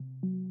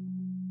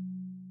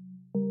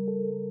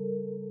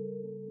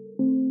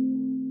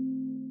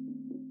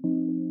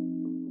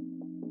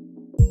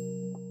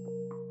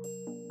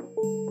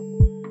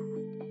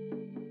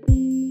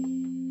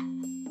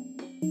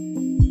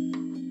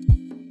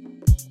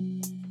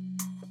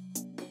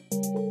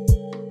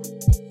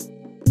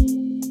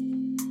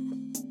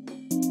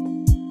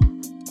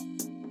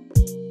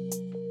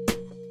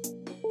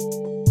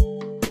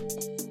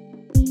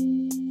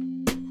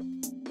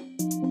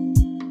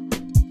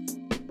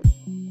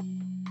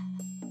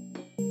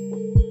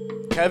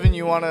Kevin,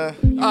 you want to...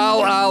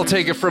 I'll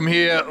take it from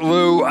here.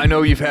 Lou, I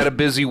know you've had a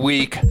busy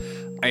week,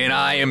 and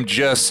I am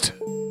just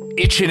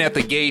itching at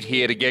the gate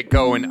here to get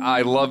going.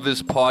 I love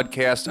this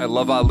podcast. I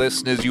love our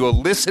listeners. You are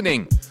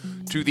listening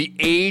to the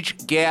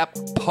Age Gap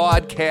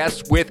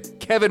Podcast with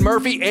Kevin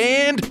Murphy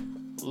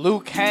and...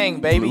 Luke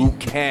Hang, baby.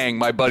 Luke Hang,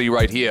 my buddy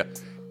right here.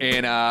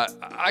 And I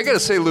got to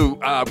say, Lou,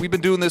 we've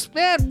been doing this,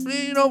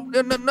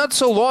 not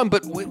so long,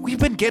 but we've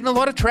been getting a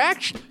lot of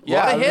traction.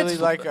 Yeah, I really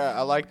like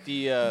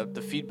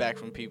the feedback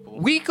from people.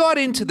 We got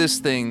into this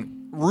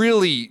thing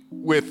really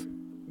with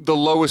the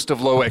lowest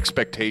of low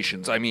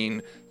expectations. I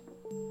mean,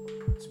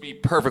 to be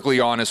perfectly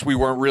honest, we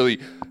weren't really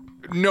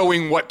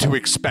knowing what to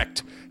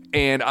expect.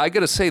 And I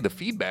got to say, the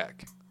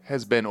feedback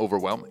has been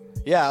overwhelming.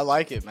 Yeah, I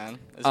like it, man.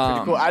 It's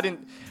pretty cool.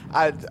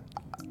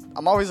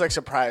 I'm always like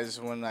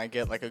surprised when I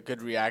get like a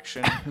good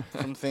reaction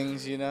from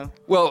things, you know?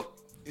 Well,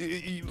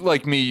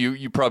 like me,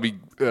 you probably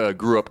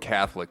grew up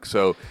Catholic,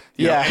 so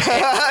yeah.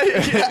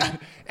 Yeah.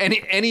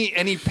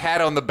 Any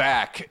pat on the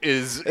back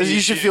is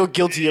you should feel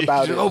guilty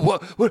about it.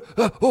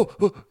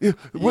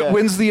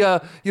 When's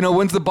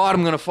the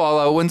bottom gonna fall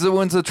out? When's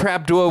the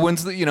trap door?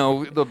 When's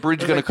the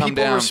bridge gonna come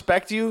down? People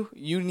respect you.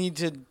 You need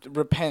to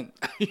repent.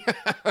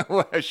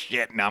 Well,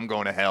 shit, now I'm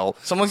going to hell.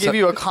 Someone give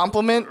you a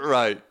compliment,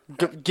 right?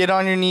 Get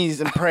on your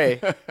knees and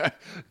pray.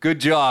 Good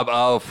job.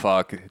 Oh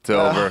fuck, it's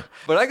over.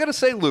 But I gotta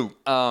say, Lou,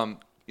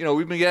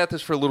 we've been at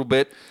this for a little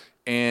bit.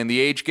 And the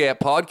Age Gap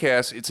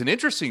Podcast, it's an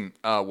interesting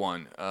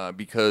one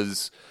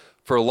because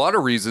for a lot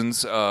of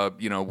reasons,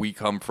 we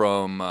come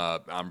from,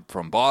 I'm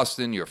from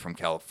Boston, you're from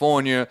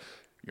California,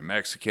 you're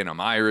Mexican, I'm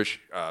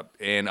Irish,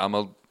 and I'm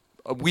a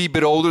wee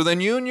bit older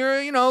than you, and you're,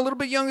 a little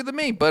bit younger than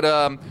me. But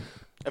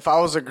if I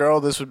was a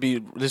girl, this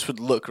would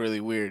look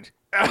really weird.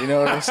 You know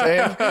what I'm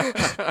saying?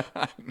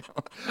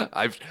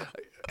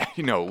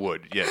 It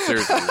would. Yeah,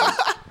 seriously.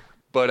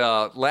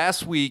 But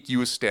last week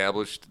you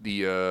established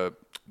the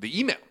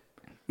email.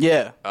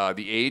 Yeah.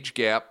 The Age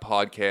Gap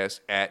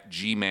Podcast at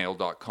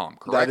gmail.com,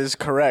 correct? That is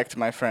correct,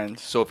 my friend.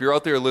 So if you're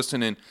out there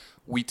listening,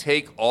 we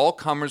take all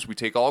comers, we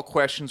take all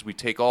questions, we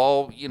take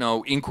all,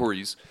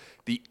 inquiries.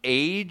 The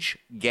Age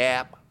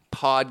Gap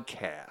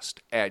Podcast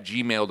at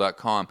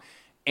gmail.com.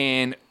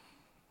 And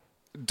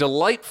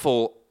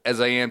delightful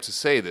as I am to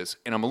say this,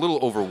 and I'm a little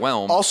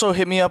overwhelmed. Also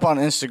hit me up on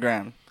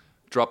Instagram.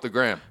 Drop the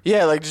gram.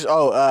 Yeah, like just,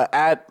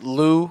 at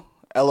Lou,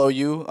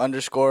 Lou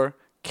 _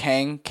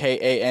 Kang, Kang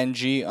 _. And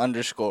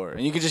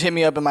you can just hit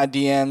me up in my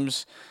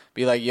DMs,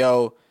 be like,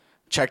 yo,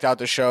 checked out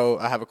the show.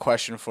 I have a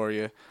question for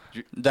you.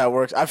 That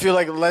works. I feel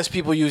like less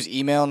people use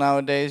email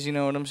nowadays. You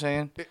know what I'm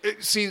saying?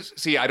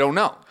 See, I don't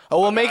know. Oh,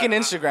 we'll make an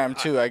Instagram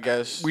too, I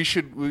guess. We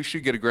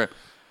should get a gram.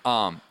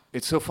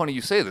 It's so funny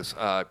you say this.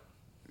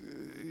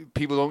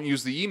 People don't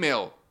use the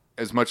email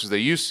as much as they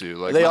used to.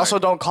 Like they also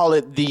don't call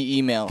it the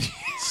email.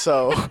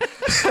 So...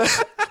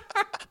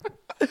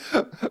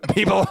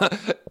 People,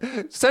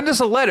 send us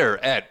a letter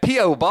at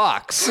P.O.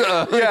 Box.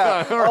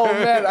 Yeah. Oh,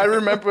 man. I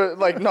remember,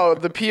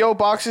 the P.O.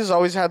 boxes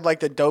always had,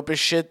 the dopest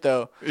shit,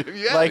 though.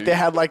 Yeah. They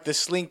had, the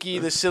slinky,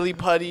 the silly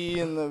putty,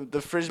 and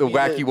the frisbee. The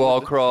wacky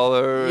wall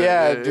crawler.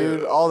 Yeah,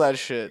 dude. All that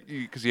shit.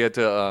 Because you had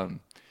to,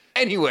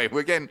 Anyway,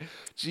 we got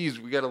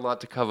a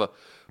lot to cover.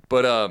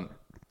 But, I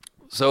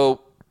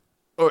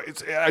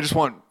just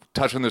want to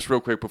touch on this real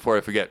quick before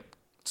I forget.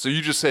 So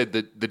you just said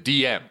the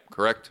DM,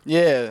 correct?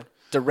 Yeah.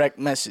 Direct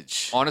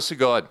message. Honest to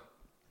God,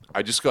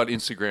 I just got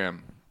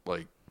Instagram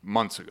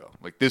months ago,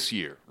 this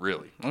year,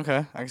 really.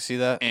 Okay, I can see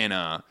that.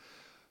 And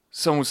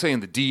someone was saying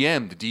the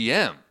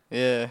DM.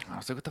 Yeah. I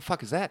was like, what the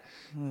fuck is that?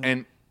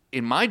 And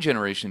in my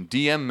generation,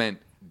 DM meant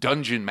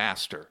Dungeon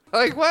Master.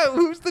 What?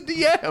 Who's the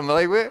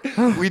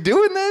DM? We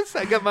doing this?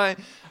 I got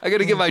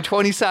to get my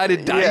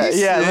 20-sided dice.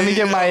 Yeah. Let me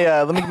get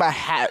my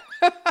hat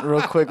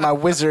real quick, my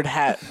wizard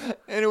hat.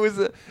 And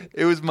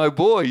it was my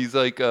boy. He's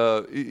like,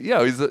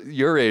 he's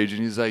your age,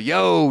 and he's like,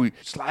 yo,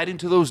 slide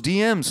into those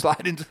DMs.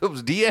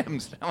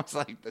 And I was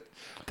like, is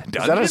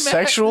that a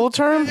sexual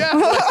term? Yeah.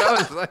 I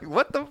was like,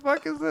 what the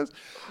fuck is this?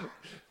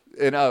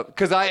 And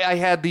because I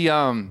had the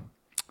on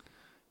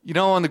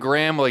the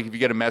gram, if you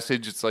get a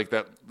message, it's like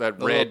that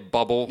red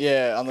bubble.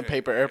 Yeah, on the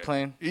paper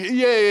airplane.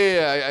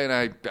 Yeah.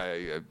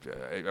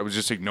 And I was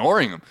just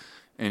ignoring him.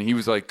 And he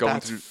was going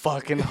That's through.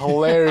 Fucking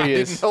hilarious. I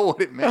didn't know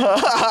what it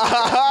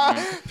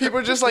meant. People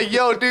are just like,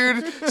 yo,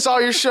 dude, saw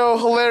your show,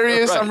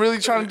 hilarious. Right. I'm really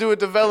trying to do a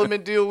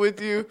development deal with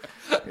you.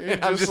 You're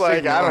just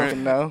like, I don't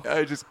even know.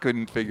 I just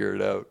couldn't figure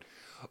it out.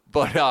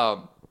 But,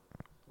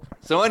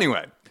 so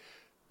anyway,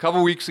 a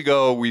couple weeks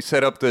ago, we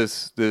set up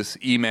this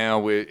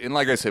email. And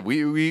like I said,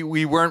 we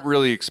weren't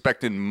really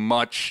expecting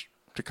much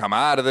to come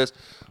out of this,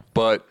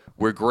 but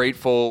we're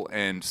grateful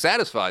and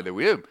satisfied that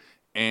we did.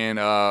 And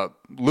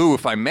Lou,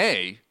 if I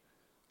may,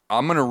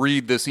 I'm going to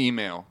read this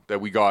email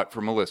that we got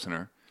from a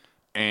listener,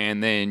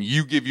 and then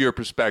you give your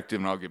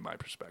perspective, and I'll give my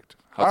perspective.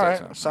 How's All that right.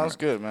 sound? Sounds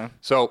good, man.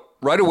 So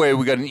right away,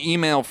 we got an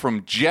email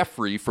from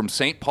Jeffrey from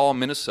St. Paul,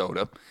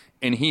 Minnesota,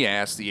 and he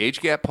asked, the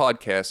Age Gap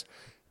Podcast,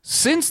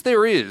 since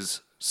there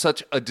is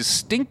such a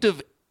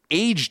distinctive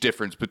age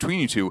difference between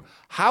you two,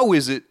 how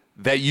is it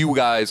that you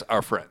guys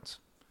are friends?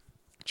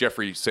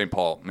 Jeffrey, St.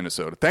 Paul,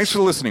 Minnesota. Thanks for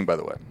listening, by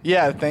the way.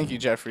 Yeah, thank you,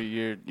 Jeffrey.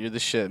 You're the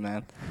shit,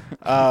 man.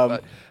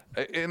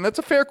 And that's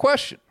a fair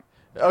question.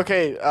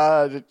 Okay,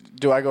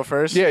 do I go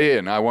first? Yeah,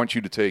 and I want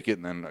you to take it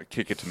and then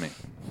kick it to me.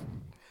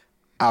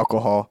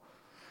 Alcohol.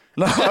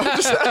 No, I'm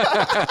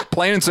just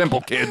Plain and simple,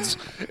 kids.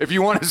 If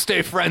you want to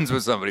stay friends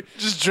with somebody.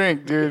 just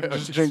drink, dude.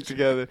 Just drink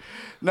together.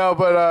 No,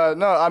 but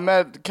no, I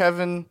met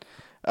Kevin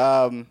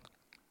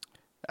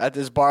at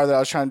this bar that I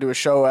was trying to do a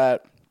show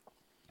at.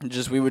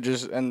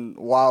 And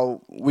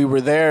while we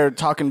were there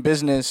talking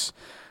business,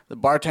 the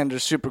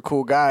bartender's super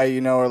cool guy,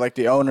 or like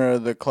the owner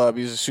of the club.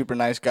 He's a super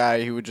nice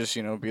guy. He would just,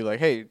 be like,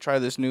 hey, try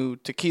this new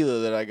tequila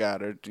that I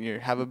got, or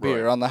have a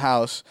beer on the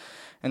house.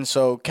 And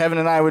so Kevin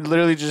and I would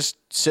literally just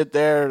sit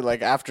there,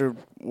 like after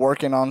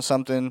working on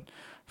something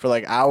for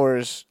like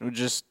hours, we'd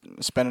just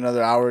spend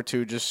another hour or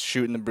two just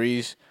shooting the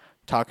breeze,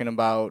 talking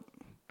about.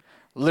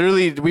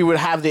 Literally, we would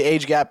have the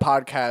Age Gap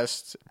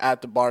podcast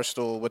at the bar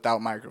stool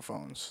without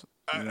microphones.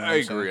 I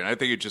agree, and I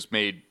think it just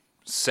made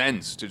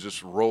sense to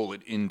just roll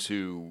it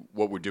into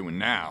what we're doing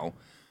now.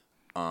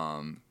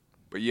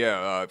 But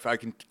yeah, if I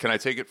can I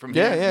take it from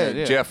here?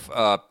 Yeah. Jeff,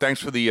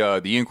 thanks for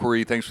the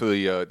inquiry. Thanks for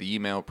the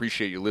email.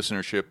 Appreciate your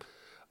listenership.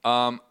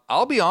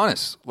 I'll be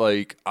honest,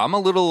 like I'm a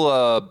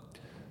little,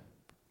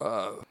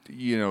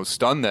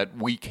 stunned that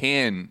we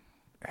can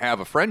have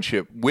a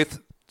friendship with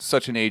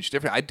such an age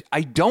difference.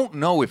 I don't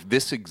know if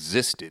this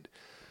existed,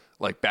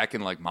 like back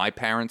in like my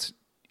parents'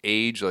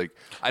 age. Like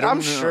I'm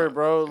know. Sure,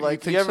 bro.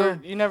 Like you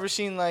you never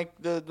seen like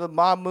the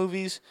mob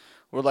movies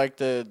where like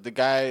the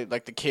guy,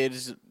 like the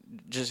kids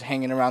just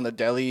hanging around the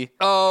deli.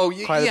 Oh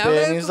quite a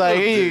bit. And he's like,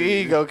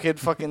 here you go, kid.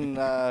 Fucking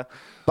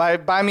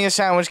buy me a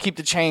sandwich, keep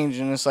the change,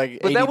 and it's like.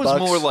 But that was $80.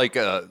 more like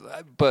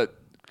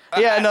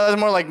that's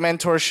more like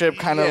mentorship,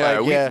 kind of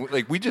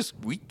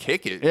we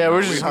kick it. Yeah,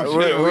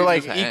 we're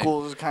like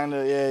equals, kind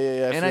of.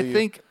 Yeah. And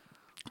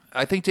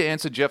I think to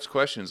answer Jeff's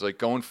questions, like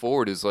going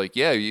forward is like,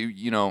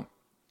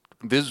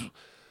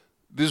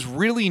 there's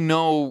really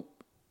no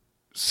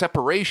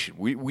separation.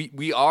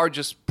 We are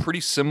just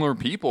pretty similar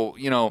people,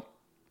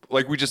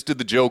 like we just did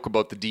the joke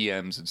about the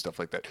DMs and stuff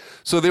like that.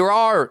 So there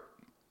are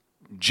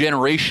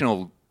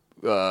generational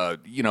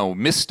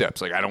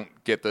missteps. Like I don't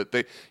get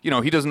that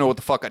he doesn't know what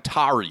the fuck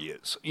Atari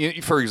is.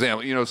 For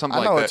example,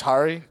 something like that.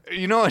 Atari.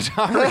 You know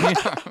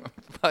Atari.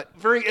 But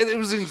it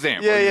was an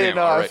example. Yeah,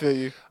 no, right? I feel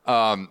you.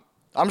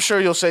 I'm sure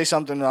you'll say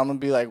something and I'm gonna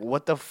be like,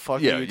 "What the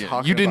fuck are you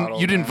talking about?"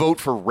 You didn't vote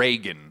for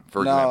Reagan,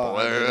 for example.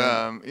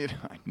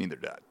 Neither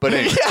did I. But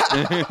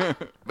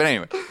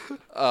anyway.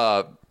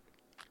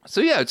 So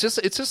yeah, it's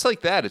just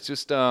like that. It's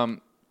just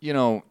find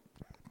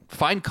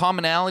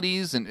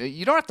commonalities, and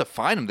you don't have to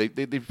find them.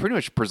 They pretty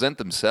much present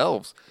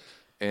themselves.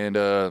 And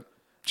I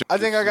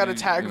think I got a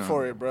tag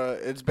for it, bro.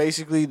 It's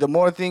basically the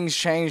more things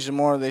change, the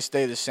more they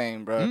stay the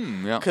same, bro.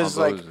 Because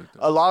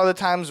a lot of the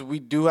times we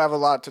do have a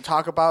lot to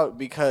talk about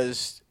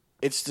because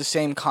it's the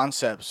same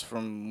concepts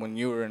from when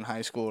you were in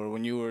high school or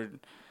when you were,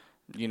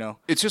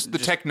 It's just the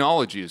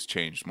technology has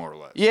changed more or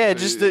less. Yeah,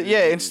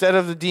 instead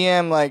of the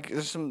DM, like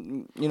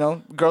some,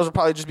 girls would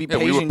probably just be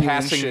paging you we were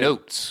passing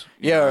notes.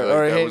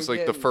 That was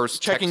like the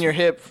first checking your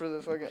hip for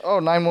the fucking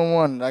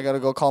 911. I gotta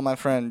go call my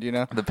friend.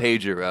 The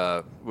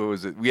pager. What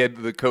was it? We had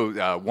the code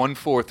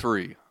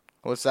 143.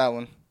 What's that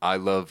one? I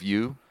love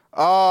you.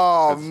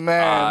 Oh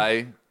man.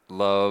 I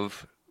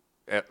love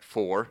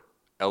 4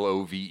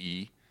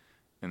 LOVE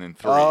and then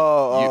 3.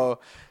 Oh.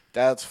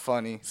 That's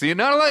funny. So you're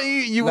not allowed.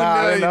 You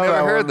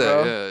never heard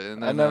that. Yeah,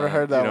 and then, I never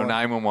heard that.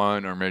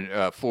 911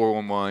 or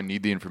 411.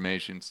 Need the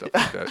information, stuff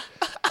like that.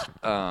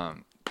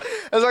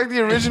 That's like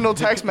the original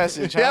text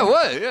message. Huh? Yeah,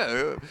 what?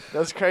 Yeah,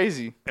 that's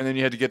crazy. And then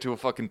you had to get to a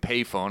fucking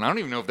payphone. I don't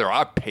even know if there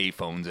are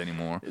payphones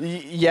anymore.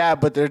 Yeah,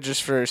 but they're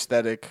just for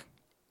aesthetic.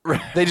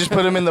 They just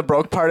put them in the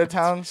broke part of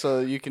town so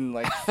you can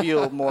like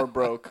feel more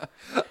broke.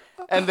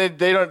 And they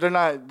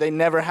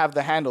never have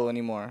the handle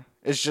anymore.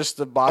 It's just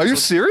the box. Are you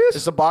serious?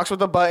 It's the box with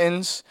the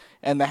buttons,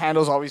 and the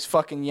handle's always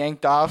fucking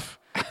yanked off.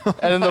 And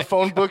then the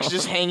phone book's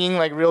just hanging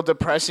like real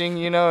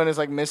depressing, and it's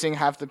like missing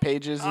half the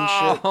pages and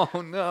shit.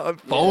 Oh no,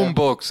 phone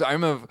books. All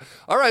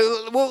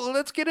right. Well,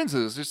 let's get into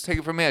this. Just take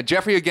it from there.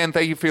 Jeffrey, again,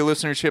 thank you for your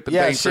listenership and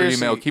thanks for your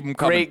email. Keep them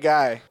coming. Great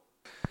guy.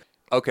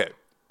 Okay,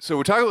 so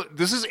we're talking.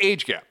 This is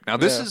Age Gap. Now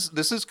this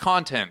is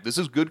content. This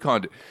is good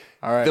content.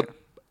 All right.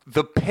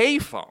 The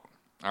payphone.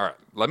 All right.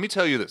 Let me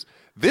tell you this.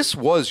 This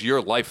was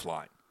your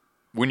lifeline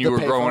when you were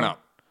growing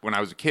up. When I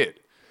was a kid,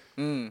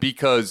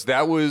 because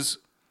that was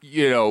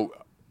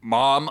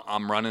Mom,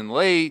 I'm running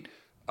late.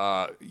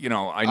 I need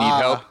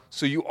help.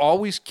 So you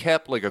always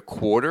kept like a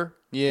quarter,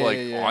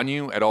 on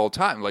you at all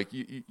time. Like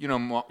your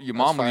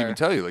mom would even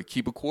tell you, like,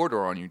 keep a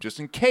quarter on you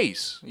just in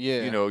case.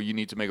 Yeah. You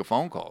need to make a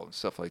phone call and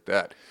stuff like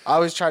that. I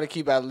always try to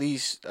keep at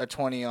least a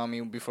 20 on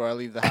me before I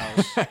leave the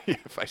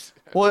house.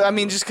 Well, I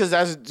mean, just because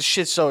the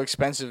shit's so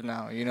expensive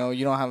now. You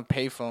don't have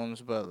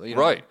payphones, but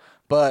right.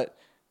 But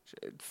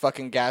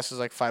fucking gas is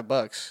like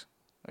 $5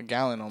 a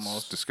gallon almost.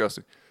 It's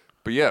disgusting.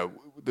 But yeah,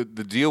 the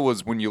deal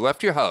was when you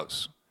left your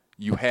house,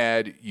 you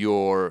had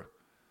your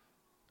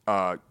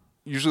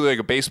usually like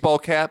a baseball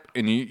cap,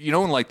 and you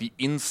know in like the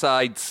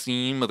inside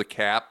seam of the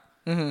cap,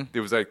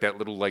 there was like that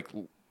little like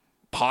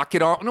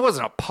pocket on. It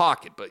wasn't a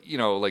pocket, but you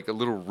know, like a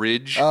little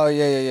ridge. Oh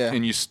yeah.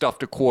 And you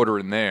stuffed a quarter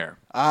in there.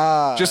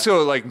 Ah. Just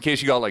so like in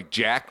case you got like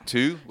jacked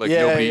too, like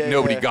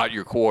nobody got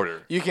your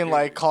quarter. You can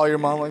like call your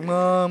mom like,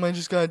 Mom, I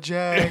just got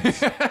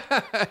jacked.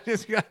 I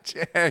just got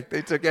jacked.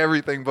 They took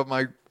everything but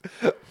my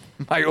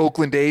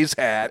Oakland A's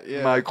hat,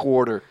 my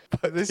quarter.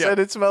 But they said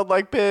it smelled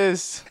like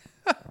piss.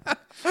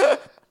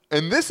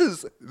 And this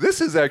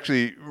is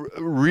actually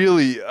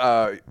really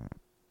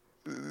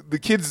the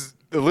kids,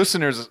 the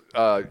listeners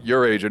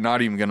your age are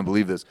not even going to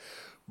believe this.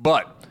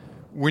 But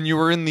when you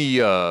were in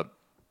the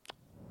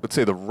let's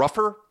say the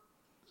rougher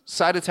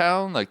side of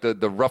town, like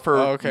the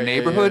rougher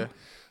neighborhood,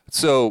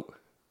 so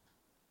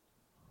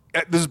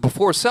this is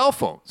before cell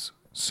phones.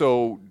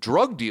 So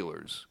drug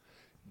dealers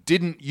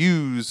didn't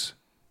use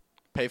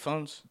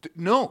Payphones?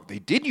 No, they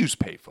did use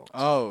payphones.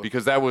 Oh.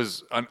 Because that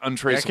was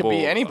untraceable. That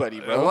could be anybody,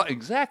 bro.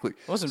 Exactly.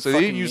 Wasn't so they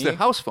didn't use the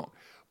house phone.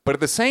 But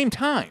at the same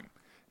time,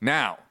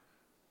 now,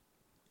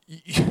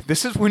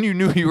 this is when you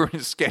knew you were in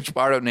a sketch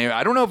part of neighborhood.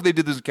 I don't know if they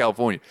did this in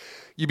California.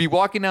 You'd be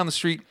walking down the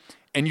street,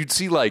 and you'd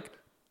see, like,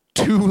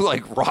 2,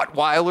 like,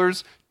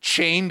 Rottweilers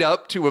chained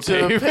up to a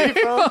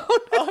payphone.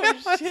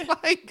 Oh, shit.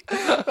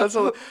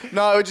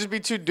 No, it would just be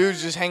 2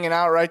 dudes just hanging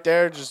out right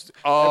there. Just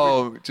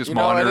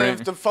monitoring. And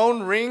if the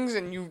phone rings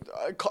and you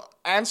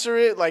answer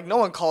it, like, no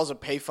one calls a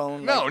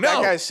payphone. No.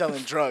 That guy's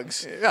selling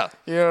drugs. Yeah.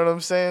 You know what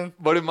I'm saying?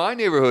 But in my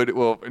neighborhood,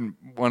 well, in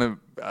one of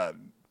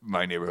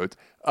my neighborhoods,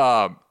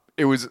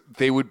 it was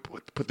they would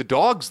put the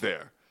dogs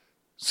there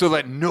so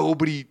that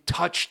nobody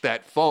touched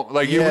that phone.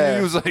 Like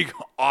it was like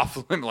off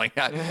limit. Like,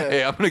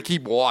 hey, I'm gonna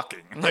keep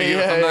walking. Like,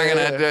 I'm not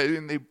gonna.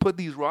 And they put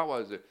these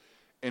Rottweilers there,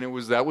 and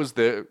that was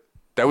their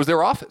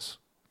office.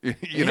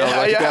 You know,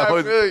 I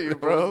was, feel you,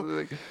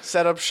 bro.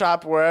 Set up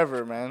shop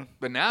wherever, man.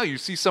 But now you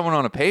see someone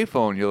on a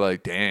payphone, you're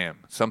like, damn,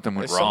 something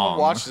went wrong. Someone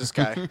watch this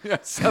guy.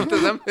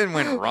 something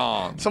went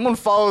wrong. Someone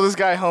follow this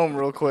guy home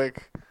real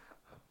quick.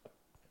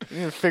 You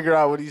need to figure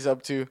out what he's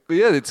up to. But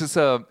yeah, it's just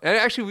and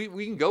actually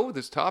we can go with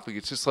this topic.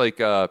 It's just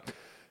like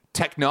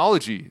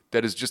technology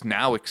that is just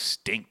now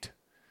extinct.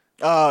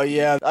 Oh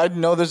yeah, I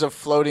know there's a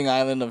floating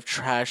island of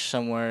trash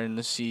somewhere in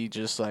the sea,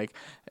 just like,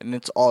 and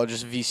it's all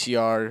just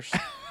VCRs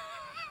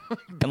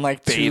and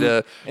like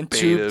tube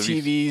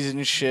TVs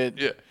and shit.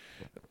 Yeah.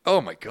 Oh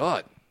my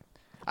god.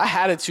 I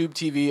had a tube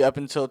TV up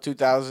until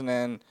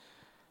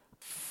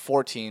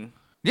 2014.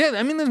 Yeah,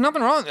 I mean, there's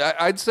nothing wrong.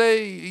 I'd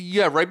say,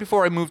 right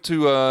before I moved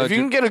to... if you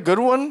can get a good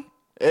one,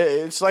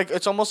 it's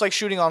almost like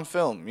shooting on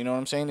film. You know what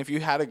I'm saying? If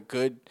you had a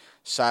good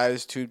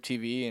sized tube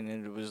TV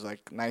and it was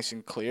like nice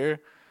and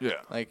clear,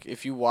 like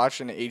if you watch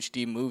an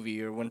HD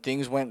movie or when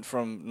things went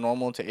from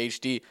normal to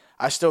HD,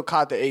 I still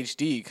caught the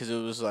HD because it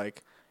was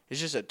like, it's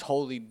just a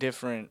totally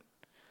different...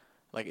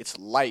 Like, it's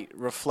light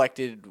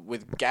reflected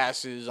with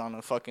gases on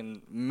a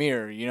fucking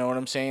mirror. You know what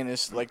I'm saying?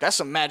 It's like, that's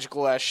some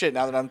magical ass shit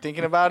now that I'm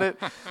thinking about it.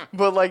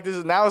 But like,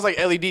 now it's like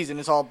LEDs and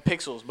it's all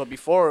pixels. But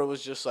before it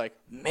was just like,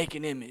 make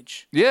an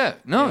image. Yeah,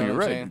 no, you're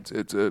right.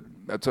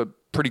 That's a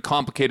pretty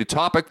complicated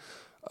topic.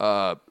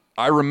 I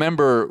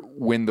remember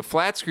when the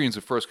flat screens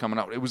were first coming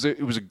out, it was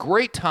a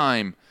great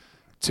time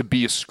to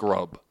be a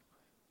scrub.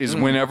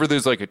 Whenever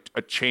there's like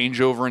a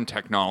changeover in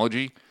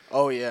technology.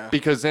 Oh, yeah.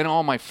 Because then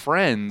all my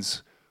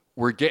friends...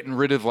 We're getting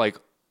rid of like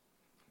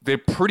the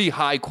pretty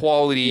high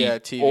quality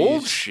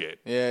old shit,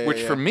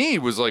 which for me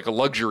was like a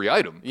luxury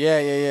item.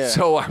 Yeah.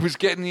 So I was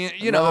getting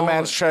another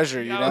man's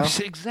treasure, you know?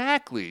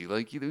 Exactly.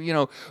 Like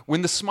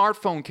when the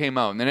smartphone came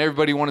out and then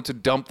everybody wanted to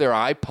dump their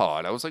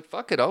iPod, I was like,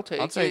 fuck it, I'll take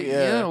it.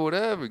 Yeah,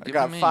 whatever. I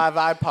got 5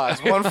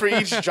 iPods, one for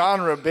each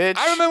genre, bitch.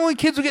 I remember when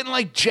kids were getting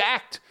like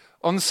jacked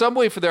on the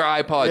subway for their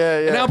iPod.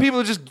 And now people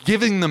are just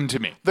giving them to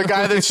me. The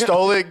guy that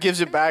stole it gives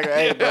it back.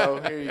 Hey,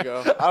 bro, here you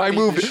go. I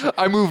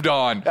moved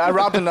on. I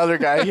robbed another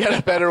guy. He had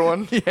a better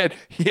one. He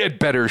had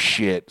better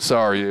shit.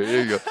 Sorry.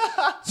 Here you go.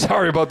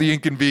 Sorry about the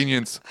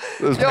inconvenience.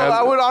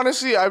 I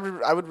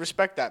would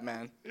respect that,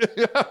 man.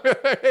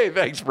 Hey,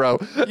 thanks, bro.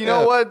 You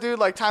know what, dude?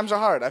 Like, times are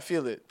hard. I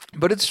feel it.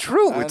 But it's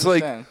true. It's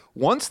like,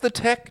 once the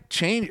tech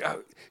changed,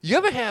 you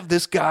ever have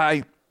this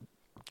guy,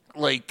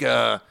 like,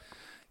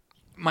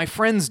 my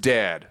friend's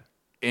dad,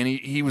 and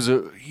he's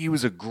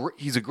a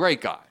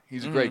great guy.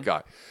 He's a great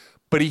guy.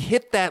 But he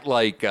hit that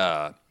like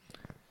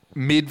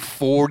mid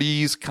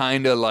 40s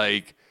kind of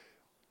like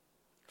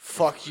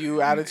fuck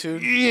you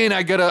attitude. And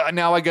I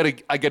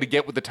gotta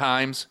get with the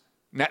times.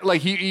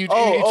 Like he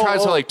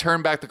tries to like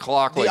turn back the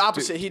clock. The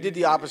opposite. He did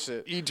the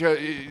opposite.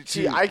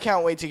 See, I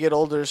can't wait to get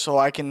older so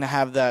I can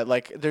have that.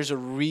 Like, there's a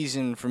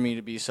reason for me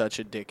to be such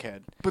a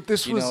dickhead. But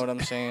this you know what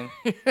I'm saying?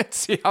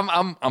 See,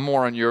 I'm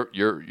more on your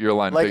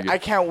line. Like, I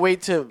can't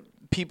wait to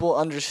people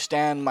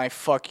understand my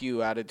fuck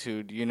you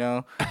attitude. You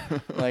know,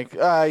 like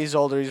he's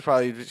older. He's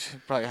probably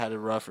had it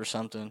rough or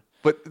something.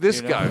 But this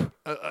guy,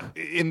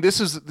 and this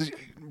is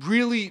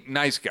really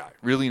nice guy,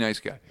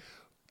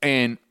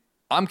 and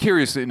I'm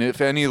curious, and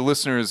if any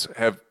listeners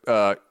have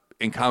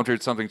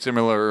encountered something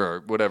similar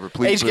or whatever,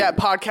 please.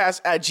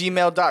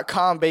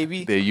 HGATpodcast@gmail.com,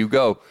 baby. There you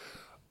go.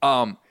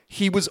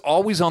 He was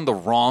always on the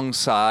wrong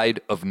side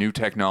of new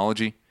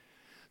technology.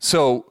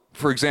 So,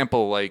 for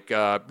example, like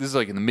this is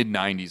like in the mid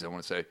 '90s, I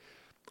want to say,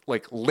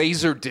 like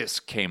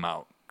Laserdisc came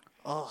out.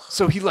 Oh.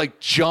 So he like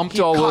jumped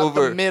all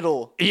over the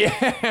middle.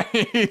 Yeah,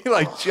 he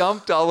like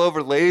jumped all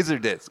over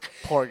Laserdisc.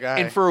 Poor guy.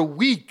 And for a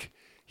week,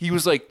 he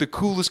was like the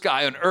coolest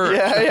guy on earth.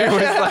 Yeah. It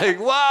was like,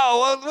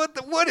 wow, what?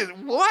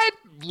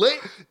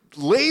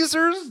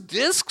 Lasers,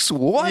 discs,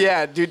 what?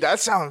 Yeah, dude, that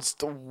sounds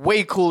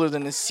way cooler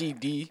than a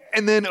CD.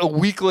 And then a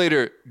week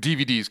later,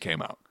 DVDs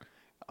came out.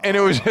 And it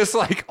was just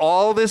like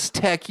all this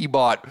tech he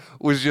bought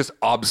was just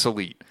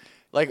obsolete.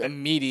 Like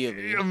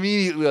immediately.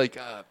 Like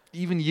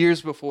even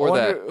years before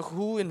that.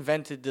 Who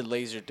invented the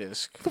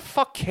Laserdisc? Who the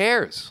fuck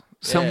cares?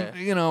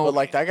 But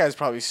like that guy's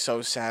probably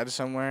so sad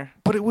somewhere.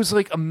 But it was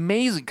like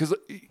amazing because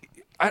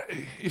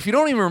if you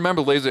don't even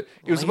remember it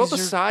was about the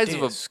size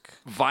of a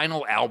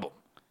vinyl album.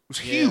 It was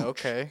huge. Yeah,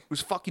 okay. It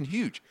was fucking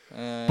huge.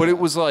 But it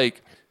was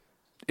like,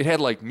 it had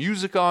like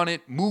music on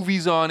it,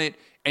 movies on it,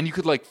 and you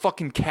could like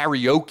fucking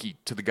karaoke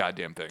to the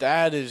goddamn thing.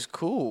 That is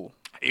cool.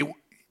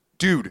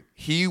 Dude,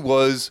 he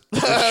was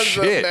the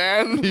shit. The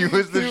man. He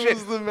was the shit.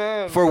 Was the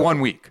man. For 1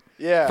 week.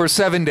 Yeah. For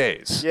 7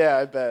 days. Yeah,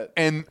 I bet.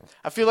 And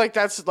I feel like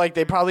that's like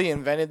they probably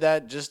invented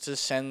that just to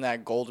send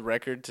that gold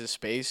record to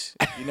space.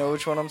 You know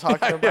which one I'm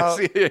talking about?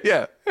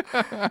 Yeah.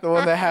 The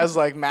one that has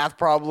like math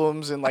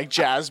problems and like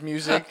jazz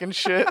music and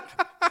shit.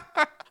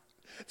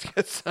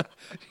 Get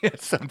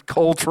some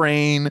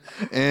Coltrane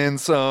and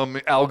some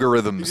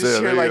algorithms. You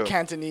just hear like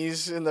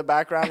Cantonese in the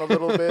background a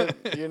little bit,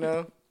 you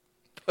know?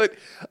 But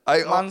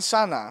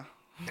Manzana.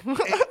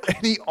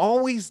 And he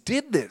always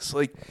did this.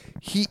 Like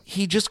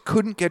he just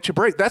couldn't get you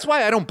break. That's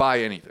why I don't buy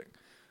anything.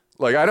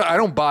 Like I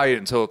don't buy it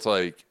until it's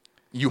like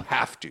you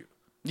have to.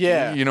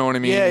 Yeah. You know what I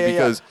mean? Yeah,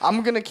 because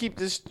I'm going to keep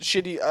this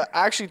shitty. I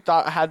actually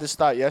I had this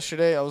thought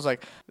yesterday. I was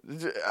like,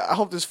 I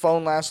hope this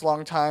phone lasts a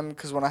long time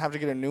because when I have to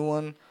get a new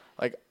one,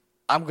 like,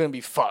 I'm going to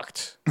be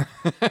fucked.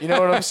 You know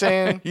what I'm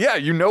saying? Yeah,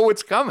 you know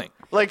what's coming.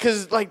 Like,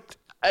 because, like,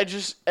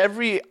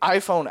 every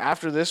iPhone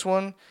after this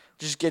one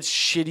just gets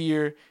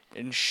shittier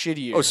and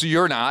shittier. Oh, so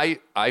you're an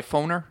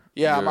iPhoner?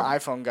 Yeah, I'm an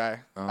iPhone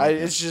guy. Oh, okay.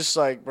 It's just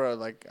like, bro,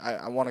 like,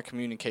 I want to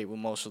communicate with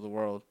most of the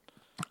world.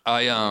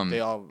 They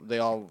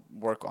all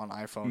work on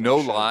iPhone. No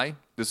lie,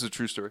 this is a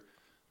true story.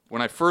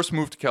 When I first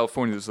moved to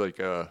California, this is like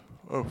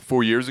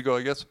 4 years ago,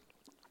 I guess.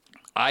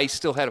 I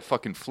still had a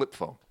fucking flip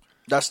phone.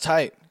 That's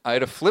tight. I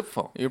had a flip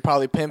phone. You're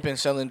probably pimping,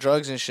 selling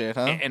drugs and shit,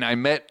 huh? And I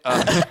met.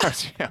 I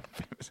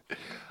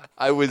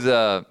was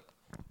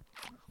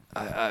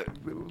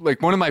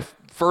like one of my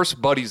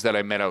first buddies that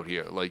I met out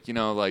here. Like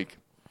like.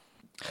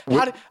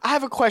 I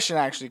have a question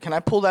actually. Can I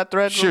pull that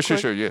thread?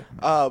 Sure, yeah.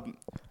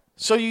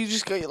 So you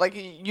just like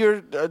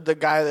you're the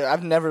guy that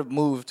I've never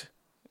moved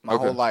my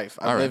whole life.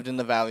 I've lived in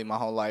the valley my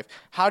whole life.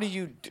 How do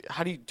you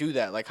do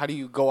that? Like how do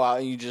you go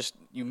out and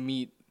you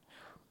meet?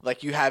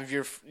 Like you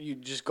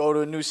just go to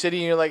a new city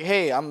and you're like,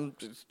 hey, I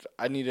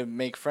need to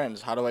make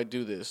friends. How do I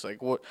do this?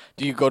 Like, what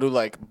do you go to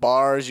like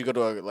bars? You go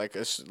to a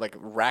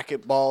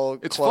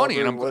racquetball. It's club funny,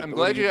 and I'm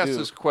glad you asked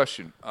this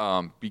question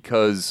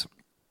because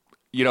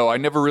I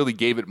never really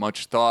gave it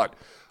much thought,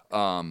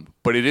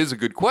 but it is a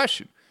good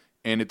question,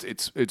 and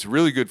it's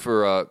really good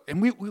for. And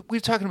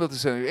we're talking about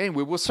this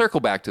anyway. We'll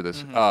circle back to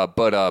this,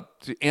 but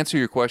to answer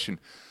your question,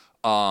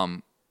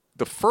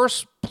 the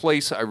first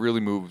place I really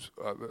moved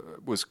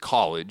was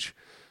college.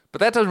 But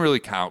that doesn't really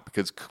count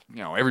because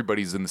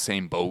everybody's in the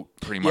same boat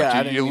pretty much.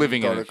 Yeah, You're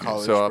living in it,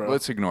 college, so bro.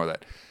 let's ignore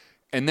that.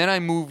 And then I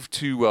moved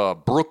to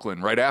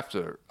Brooklyn right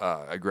after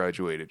I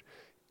graduated,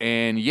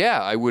 and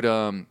yeah, I would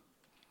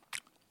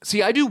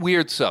see. I do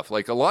weird stuff.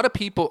 Like a lot of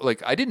people,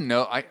 like I didn't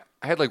know. I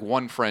had like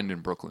one friend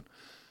in Brooklyn,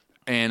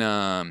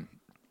 and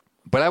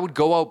but I would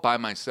go out by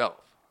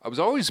myself. I was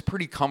always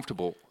pretty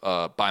comfortable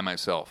by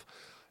myself,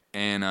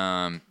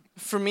 and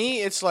for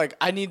me, it's like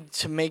I need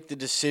to make the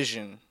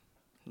decision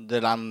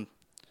that I'm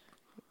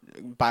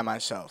by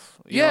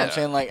myself. You know what I'm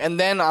saying? Like, and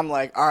then I'm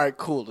like, all right,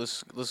 cool.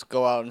 Let's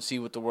go out and see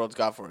what the world's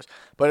got for us.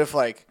 But if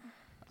like,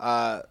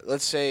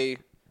 let's say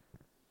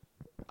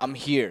I'm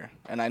here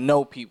and I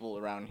know people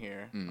around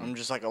here, I'm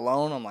just like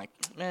alone. I'm like,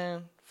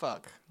 man,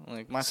 fuck.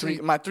 Like my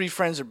three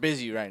friends are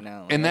busy right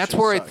now. And that's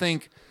where sucks. I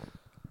think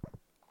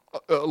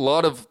a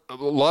lot of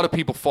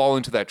people fall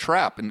into that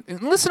trap. And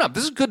listen up,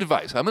 this is good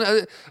advice.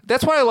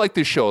 That's why I like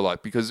this show a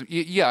lot because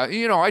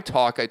I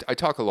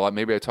talk a lot.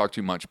 Maybe I talk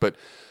too much, but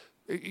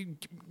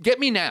get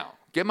me now.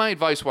 Get my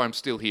advice while I'm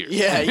still here.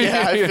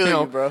 Yeah, I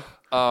feel you, bro.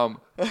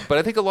 But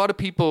I think a lot of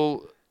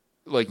people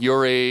like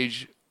your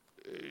age,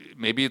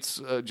 maybe it's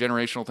a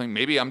generational thing.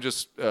 Maybe I'm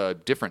just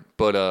different,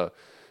 but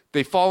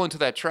they fall into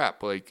that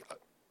trap. Like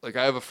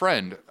I have a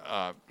friend.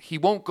 He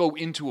won't go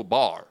into a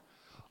bar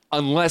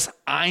unless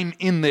I'm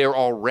in there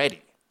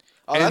already.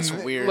 Oh, and that's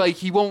weird. Like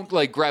he won't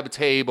like grab a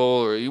table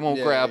or he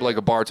won't grab like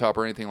a bar top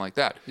or anything like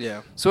that.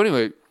 Yeah. So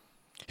anyway,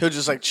 he'll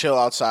just like chill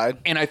outside.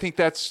 And I think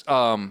that's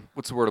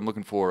what's the word I'm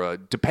looking for?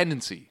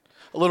 Dependency.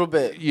 A little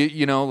bit.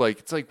 You know, like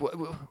it's like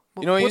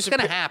what's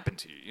gonna to happen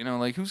to you? You know,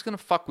 like who's gonna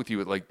fuck with you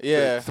at like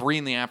 3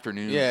 in the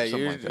afternoon? Yeah, or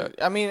something like that.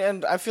 I mean,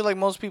 and I feel like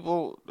most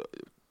people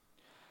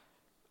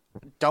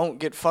don't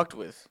get fucked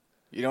with.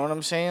 You know what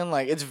I'm saying?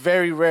 Like, it's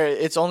very rare.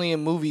 It's only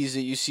in movies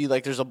that you see,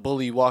 like, there's a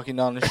bully walking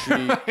down the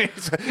street.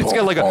 It's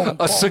got, like,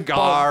 a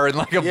cigar and,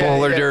 like, a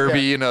roller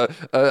derby and a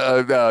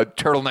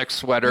turtleneck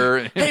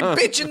sweater. Hey,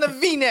 bitch in the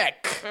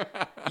V-neck.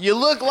 You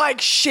look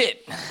like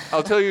shit.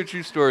 I'll tell you a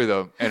true story,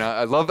 though. And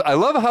I love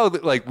how,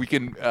 like, we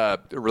can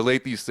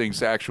relate these things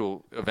to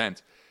actual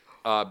events.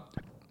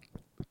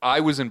 I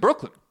was in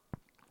Brooklyn.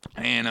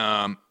 And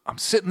I'm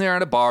sitting there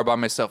at a bar by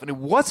myself. And it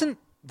wasn't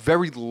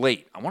very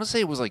late. I want to say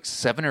it was like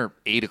 7 or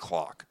 8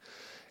 o'clock.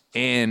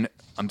 And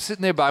I'm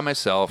sitting there by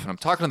myself, and I'm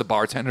talking to the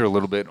bartender a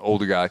little bit, an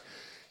older guy.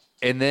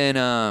 And then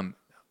a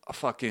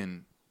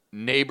fucking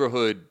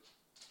neighborhood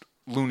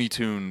Looney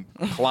Tune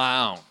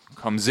clown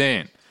comes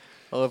in.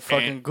 A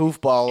fucking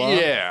goofball,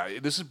 huh? Yeah,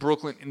 this is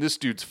Brooklyn, and this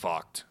dude's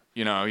fucked.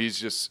 You know, he's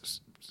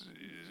just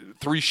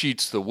 3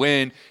 sheets to the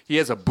wind. He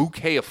has a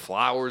bouquet of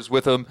flowers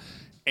with him.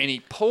 And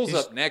he pulls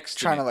up next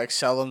to me. Trying to, like,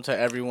 sell them to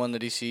everyone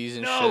that he sees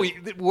and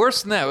shit. No,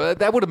 worse than that.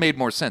 That would have made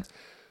more sense.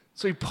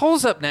 So he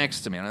pulls up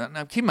next to me. And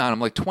I keep in mind, I'm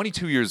like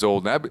 22 years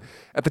old. And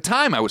at the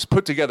time, I was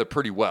put together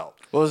pretty well.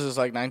 What was this,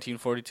 like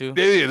 1942?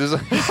 Yeah,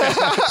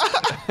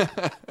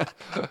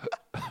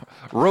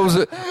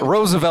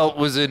 Roosevelt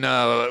was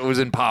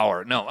in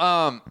power.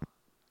 No.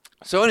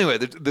 So anyway,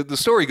 the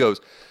story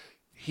goes,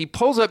 he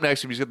pulls up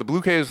next to me. He's got the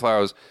bouquet of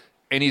flowers.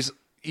 And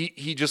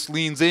he just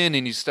leans in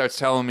and he starts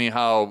telling me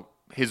how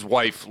his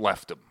wife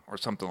left him or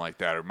something like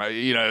that.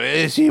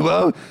 Or, she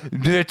won't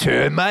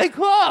return my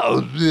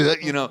clothes.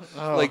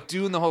 Like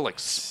doing the whole, like,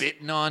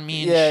 spitting on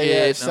me and shit.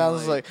 Yeah, it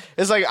sounds like...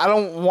 It's like, I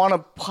don't want to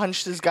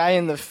punch this guy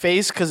in the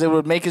face because it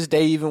would make his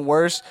day even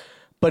worse,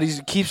 but he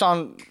keeps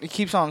on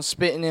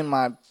spitting in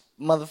my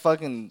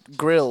motherfucking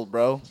grill,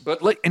 bro.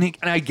 But, like, and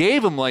I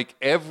gave him, like,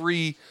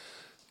 every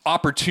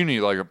opportunity.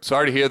 Like, I'm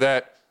sorry to hear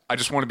that. I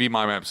just want to be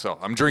my myself.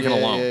 I'm drinking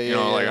alone.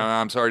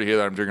 I'm sorry to hear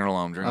that. I'm drinking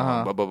alone. I'm drinking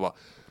alone. Blah, blah, blah.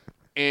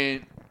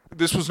 And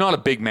this was not a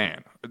big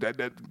man.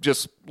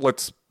 Just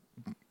let's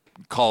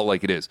call it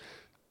like it is.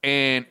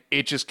 And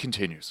it just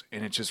continues.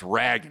 And it's just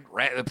ragging.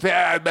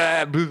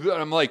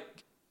 I'm like,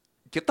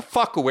 get the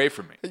fuck away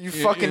from me. You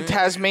fucking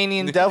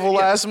Tasmanian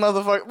devil-ass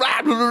motherfucker.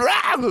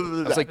 I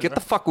was like, get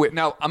the fuck away.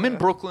 Now, I'm in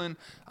Brooklyn.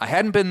 I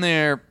hadn't been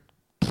there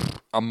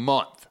a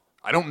month.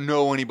 I don't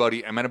know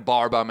anybody. I'm at a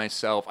bar by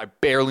myself. I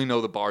barely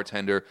know the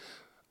bartender.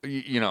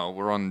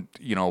 We're on,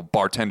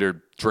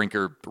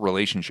 bartender-drinker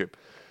relationship.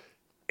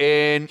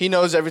 And he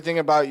knows everything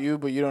about you,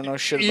 but you don't know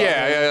shit about him.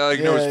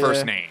 Yeah, know his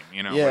first name,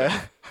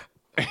 Yeah.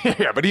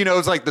 Yeah, but he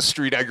knows, like, the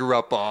street I grew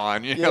up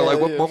on,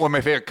 what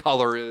my favorite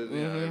color is.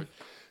 Mm-hmm.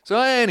 So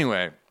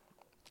anyway,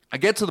 I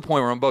get to the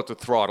point where I'm about to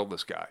throttle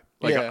this guy.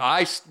 Like,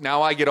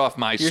 now I get off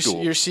my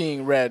stool. You're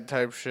seeing red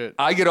type shit.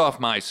 I get off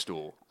my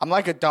stool. I'm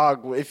like a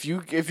dog. If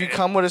you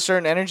come with a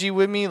certain energy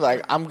with me,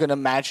 like, I'm gonna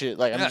match it.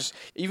 Like, I'm just,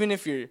 even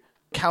if you're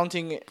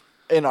counting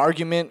an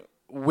argument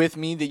with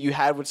me that you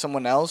had with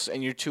someone else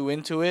and you're too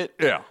into it,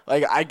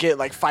 like, I get,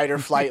 like, fight or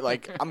flight.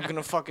 Like, I'm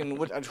gonna fucking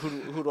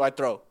who do I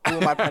throw? Who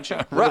am I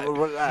punching?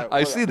 Right.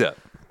 I see that.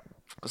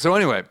 So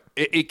anyway,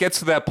 it gets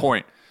to that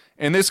point,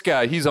 and this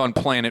guy, he's on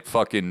planet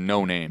fucking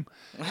no name,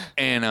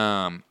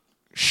 and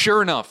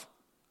sure enough,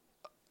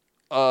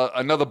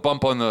 another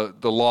bump on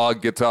the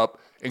log gets up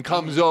and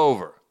comes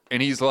over,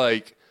 and he's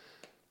like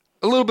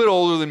a little bit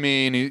older than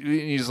me, and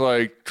he's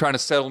like trying to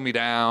settle me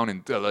down,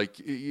 and like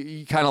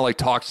he kind of like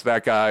talks to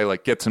that guy,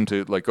 like gets him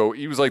to like go.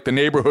 He was like the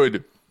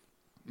neighborhood,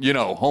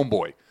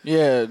 homeboy.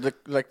 Yeah,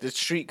 like the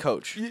street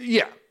coach.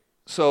 Yeah.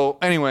 So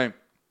anyway,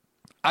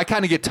 I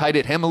kind of get tight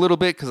at him a little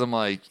bit because I'm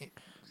like,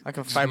 I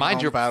can fight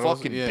mind your battles.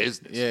 fucking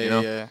business.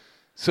 Yeah.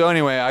 So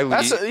anyway, I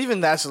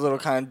leave. That's a little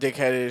kind of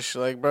dickheadish.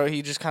 Like, bro,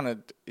 he just kind of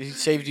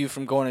saved you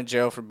from going to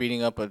jail for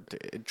beating up a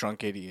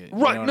drunk idiot.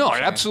 Right? No,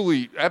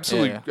 absolutely,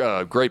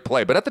 great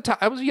play. But at the time,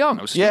 I was young.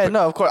 I was stupid. Yeah,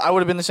 no, of course, I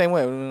would have been the same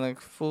way. I would have been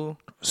like, fool.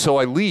 So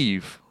I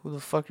leave. Who the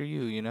fuck are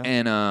you? You know.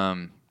 And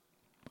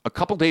a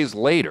couple days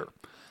later,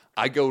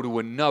 I go to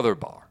another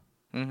bar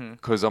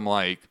because I'm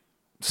like,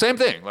 same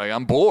thing. Like,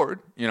 I'm bored.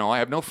 I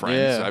have no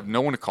friends. I have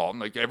no one to call.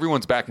 Like,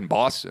 everyone's back in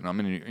Boston. I'm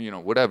in,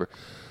 whatever.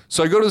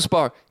 So I go to this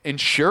bar, and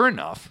sure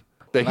enough,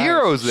 the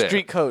hero's there.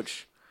 Street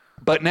coach.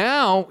 But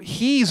now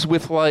he's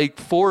with like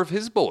 4 of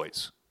his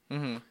boys,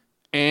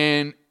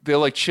 and they're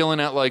like chilling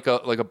at like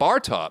a bar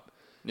top.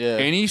 Yeah.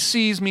 And he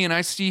sees me, and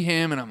I see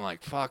him, and I'm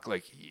like, fuck.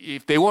 Like,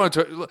 if they wanted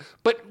to,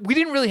 but we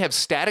didn't really have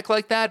static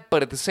like that.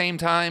 But at the same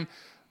time,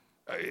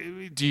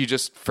 do you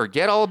just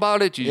forget all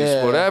about it? Do you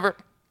just whatever?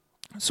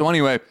 So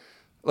anyway,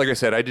 like I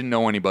said, I didn't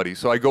know anybody,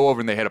 so I go over,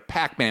 and they had a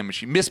Pac-Man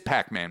machine, Miss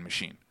Pac-Man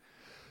machine.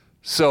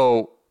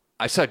 So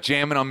I start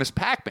jamming on Miss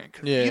Pac-Man.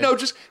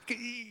 Just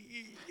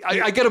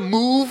I got to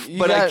move,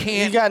 I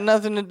can't. You got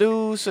nothing to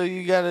do, so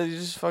you got to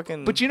just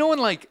fucking. But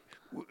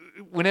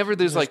whenever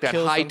there's like that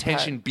high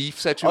tension beef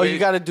situation, you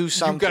got to do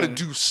something. You got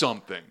to do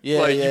something.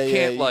 Yeah, you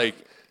can't like.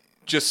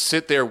 just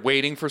sit there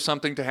waiting for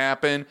something to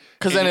happen.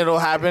 Because then it'll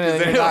happen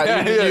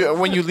and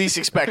when you least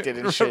expect it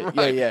and shit.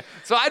 Right. Yeah.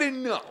 So I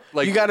didn't know.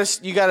 Like you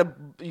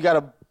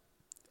gotta.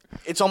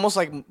 It's almost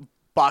like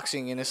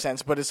boxing in a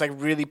sense, but it's like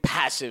really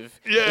passive.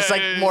 Yeah, it's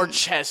like more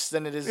chess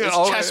than it is. It's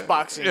chess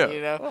boxing. Yeah.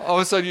 You know. All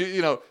of a sudden,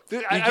 you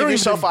give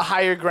yourself a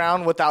higher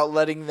ground without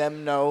letting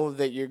them know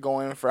that you're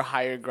going for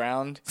higher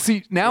ground.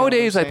 See,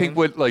 nowadays, I think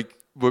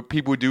what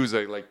people would do is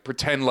they like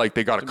pretend like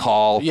they got a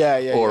call,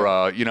 or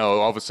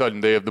all of a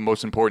sudden they have the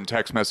most important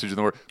text message in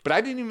the world. But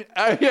I didn't even,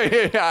 I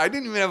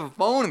didn't even have a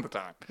phone at the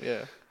time.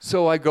 Yeah.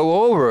 So I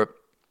go over,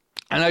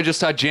 and I just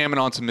start jamming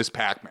on some Miss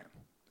Pac-Man,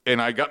 and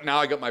I got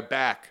my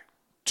back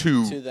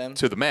to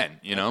the men,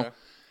 okay.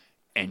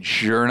 And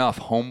sure enough,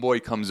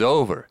 homeboy comes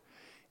over,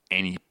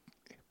 and he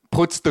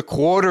puts the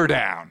quarter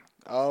down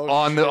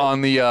on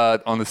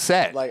the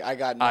set. Like I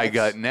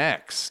got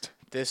next.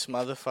 This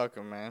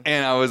motherfucker, man.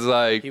 And I was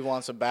like... He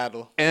wants a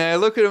battle. And I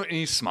look at him, and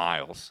he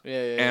smiles.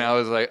 Yeah. And I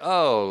was like,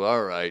 oh,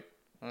 all right.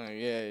 Oh,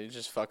 yeah, you're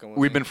just fucking with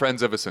We've been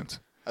friends ever since.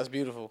 That's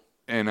beautiful.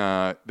 And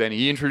then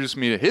he introduced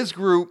me to his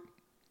group.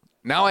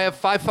 Now I have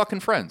 5 fucking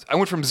friends. I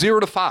went from 0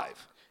 to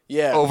 5.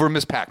 Yeah. Over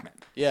Miss Pac-Man.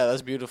 Yeah,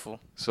 that's beautiful.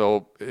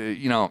 So, if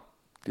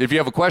you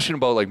have a question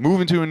about, like,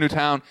 moving to a new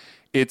town,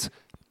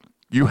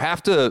 you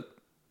have to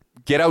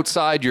get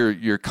outside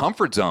your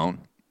comfort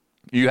zone.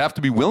 You have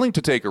to be willing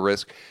to take a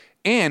risk.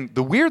 And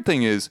the weird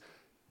thing is,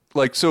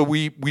 like, so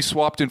we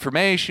swapped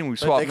information, we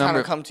swapped numbers. They kind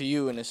of come to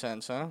you in a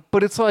sense, huh?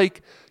 But it's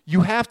like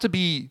you have to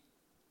be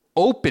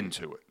open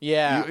to it.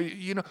 Yeah.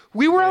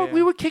 We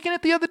were kicking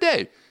it the other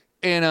day,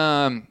 and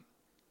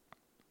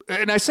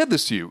I said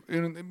this to you.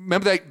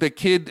 Remember that the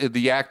kid,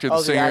 the actor, the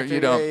singer, the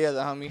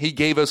homie. He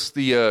gave us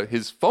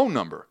his phone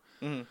number,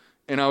 and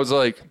I was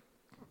like,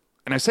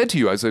 and I said to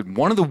you, I said,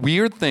 one of the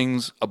weird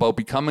things about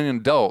becoming an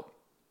adult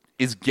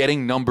is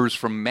getting numbers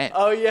from men.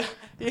 Oh yeah.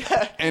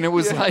 And it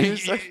was and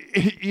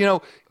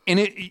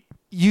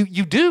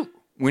you do.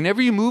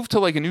 Whenever you move to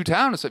like a new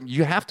town or something,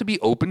 you have to be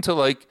open to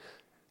like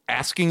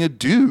asking a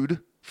dude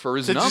for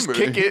his number.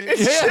 Just kick it.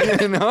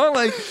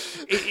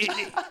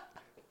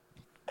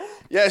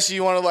 Yeah, so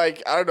you want to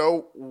like, I don't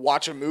know,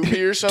 watch a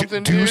movie or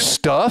something, do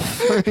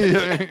stuff,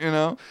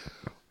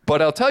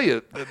 But I'll tell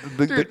you,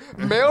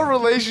 male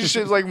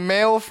relationships, like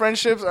male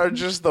friendships, are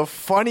just the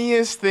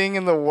funniest thing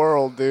in the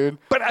world, dude.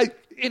 But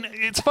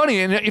it's funny,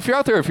 and if you're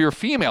out there, if you're a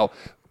female,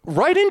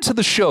 write into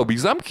the show,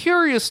 because I'm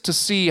curious to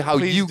see how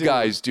you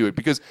guys do it.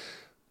 Because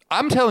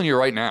I'm telling you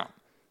right now,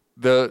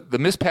 the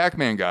Miss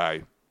Pac-Man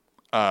guy,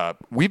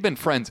 we've been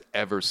friends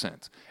ever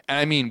since. And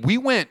I mean, we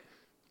went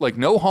like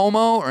no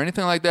homo or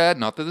anything like that.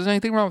 Not that there's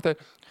anything wrong with that,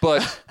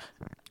 but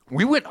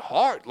we went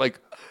hard, like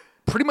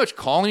pretty much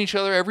calling each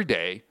other every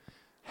day,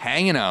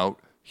 hanging out.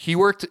 He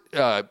worked,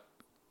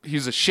 he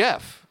was a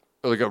chef,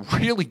 like a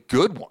really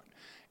good one.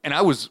 And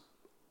I was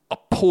a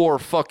poor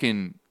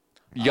fucking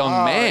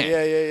young man.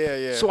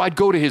 Yeah. So I'd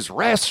go to his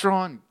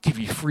restaurant, give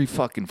you free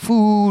fucking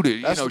food,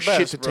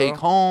 shit to take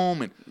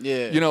home, and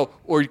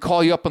or he'd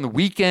call you up on the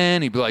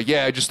weekend. He'd be like,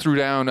 "Yeah, I just threw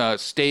down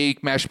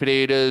steak, mashed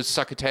potatoes,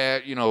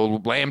 succotash,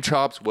 lamb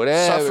chops,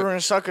 whatever." Suffering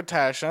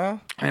succotash, huh?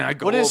 And I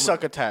go, what is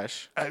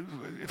succotash?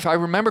 If I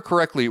remember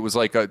correctly, it was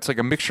like it's like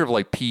a mixture of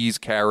like peas,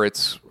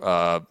 carrots,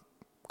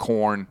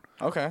 corn.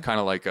 Okay. Kind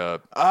of like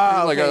a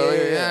like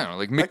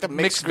like the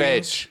mixed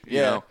veg.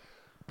 You know?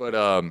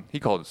 But he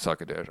called it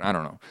succotash. I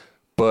don't know.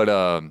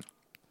 But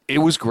it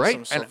was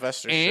great. Some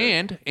Sylvester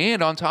shit.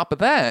 And on top of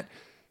that,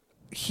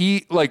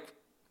 he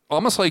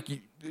almost like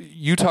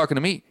you talking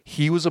to me,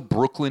 he was a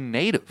Brooklyn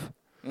native.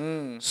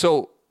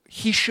 So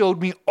he showed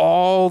me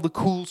all the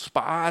cool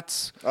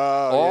spots.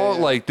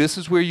 Like this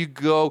is where you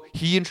go.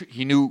 He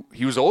knew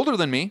he was older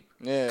than me.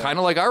 Yeah. Kind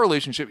of like our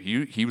relationship.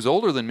 He was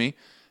older than me,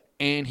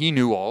 and he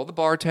knew all the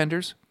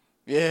bartenders.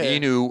 Yeah. He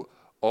knew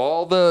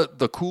all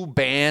the cool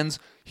bands.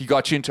 He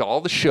got you into all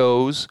the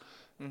shows.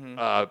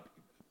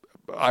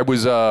 I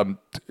was,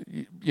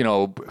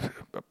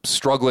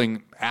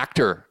 struggling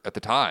actor at the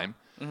time,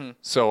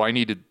 so I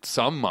needed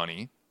some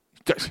money.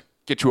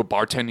 Get you a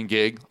bartending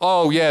gig.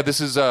 Oh yeah,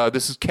 this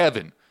is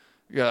Kevin.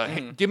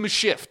 Hey, give him a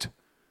shift.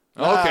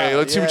 Okay,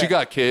 let's see what you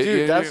got, kid.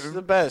 Dude, that's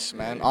the best,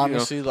 man.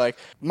 Honestly, like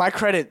my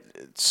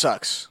credit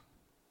sucks.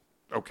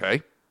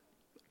 Okay.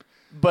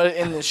 But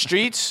in the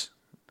streets,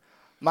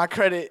 my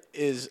credit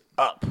is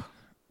up.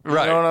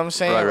 Right. You know what I'm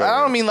saying? Right.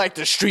 I don't mean like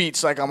the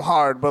streets, like I'm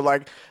hard, but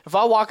like if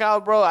I walk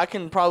out, bro, I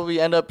can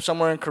probably end up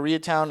somewhere in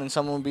Koreatown and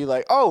someone will be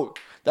like, "Oh,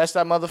 that's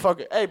that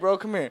motherfucker. Hey, bro,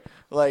 come here."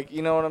 Like,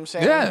 you know what I'm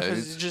saying? Yeah.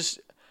 Because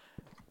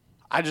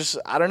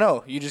I don't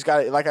know. You just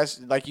got to,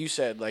 like you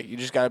said, like you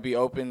just got to be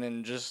open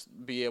and just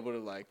be able to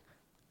like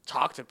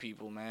talk to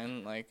people,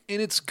 man. Like, and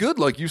it's good,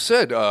 like you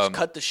said. Just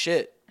cut the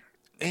shit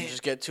and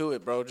just get to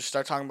it, bro. Just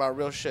start talking about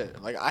real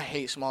shit. Like, I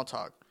hate small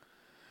talk.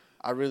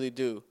 I really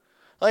do.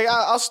 Like,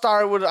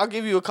 I'll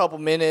give you a couple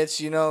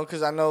minutes,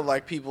 because I know,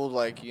 like, people,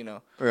 like,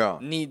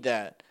 need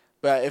that.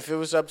 But if it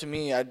was up to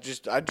me, I'd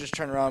just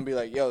turn around and be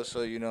like, yo, so,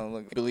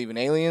 like, believe in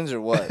aliens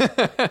or what?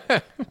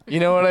 You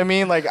know what I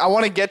mean? Like, I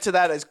want to get to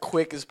that as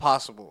quick as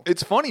possible.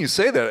 It's funny you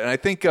say that, and I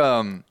think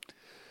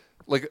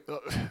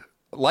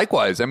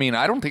likewise. I mean,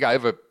 I don't think I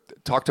ever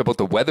talked about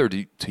the weather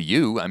to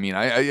you. I mean,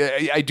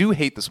 I do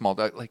hate the small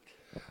dog. Like,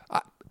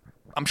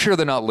 I'm sure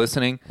they're not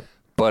listening,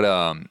 but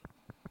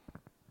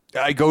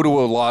I go to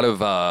a lot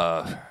of.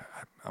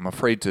 I'm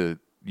afraid to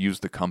use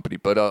the company,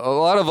 but a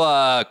lot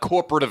of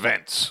corporate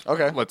events.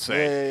 Okay, let's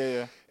say.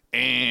 Yeah.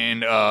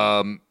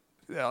 And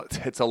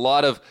it's a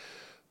lot of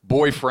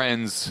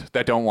boyfriends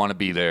that don't want to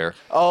be there.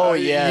 Oh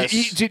yes.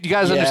 Do you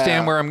guys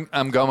understand where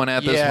I'm going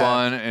at this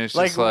one? And it's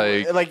just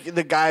like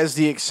the guy's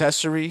the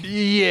accessory.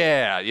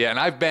 Yeah, and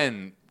I've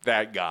been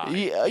that guy.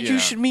 You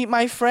should meet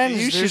my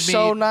friends. They're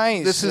so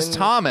nice. This is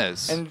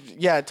Thomas. And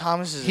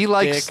Thomas is. He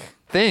likes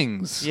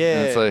things. Yeah.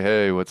 And it's like,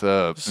 hey, what's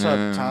up? What's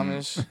up,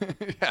 Thomas?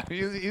 Yeah,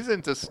 he's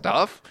into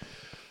stuff.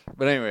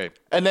 But anyway.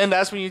 And then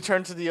that's when you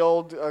turn to the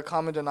old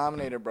common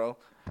denominator, bro.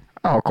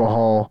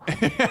 Alcohol. And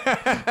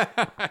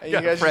you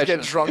guys just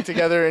get drunk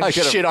together and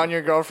shit on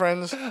your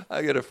girlfriends.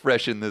 I gotta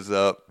freshen this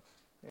up.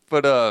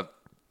 But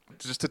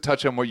just to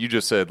touch on what you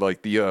just said,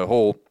 like the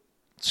whole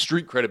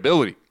street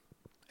credibility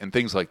and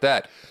things like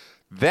that.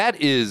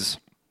 That is,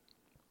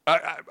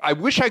 I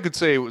wish I could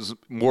say it was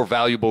more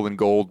valuable than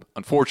gold.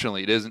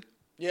 Unfortunately, it isn't.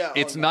 Yeah,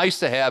 it's nice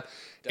to have,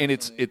 definitely.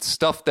 And it's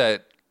stuff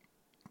that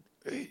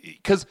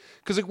because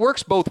it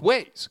works both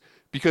ways.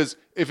 Because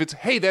if it's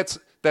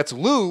that's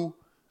Lou.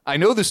 I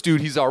know this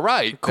dude. He's all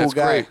right. Cool that's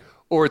guy. Great.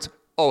 Or it's,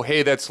 oh,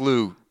 hey, that's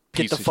Lou.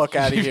 Get the fuck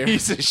out of here.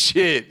 Piece of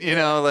shit. You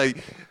know,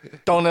 like.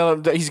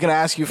 Don't. He's going to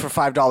ask you for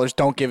 $5.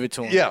 Don't give it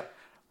to him. Yeah.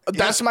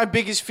 That's my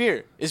biggest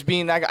fear, is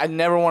being that guy. I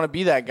never want to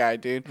be that guy,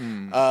 dude.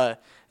 And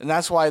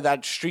that's why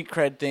that street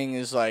cred thing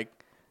is, like,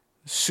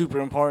 super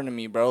important to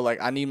me, bro.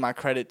 Like, I need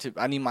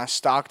my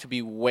stock to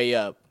be way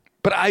up.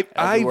 But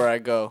everywhere I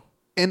go.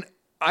 And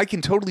I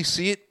can totally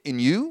see it in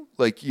you.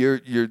 Like you're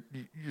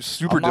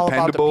super I'm all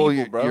about the dependable.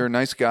 people, bro. You're a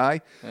nice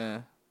guy.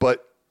 Yeah.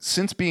 But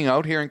since being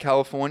out here in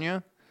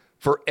California,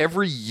 for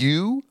every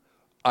you,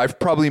 I've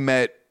probably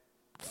met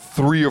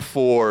 3 or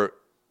 4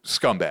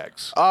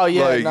 scumbags. Oh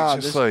yeah, like, no,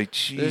 just like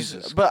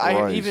Jesus. But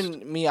Christ.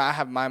 I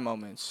have my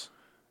moments.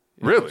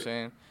 You know really? What I'm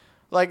saying?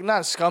 Like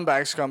not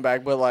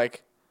scumbag, but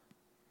like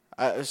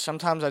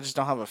sometimes I just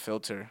don't have a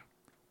filter.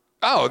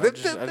 Oh, I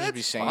just that's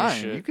be saying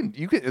fine. shit.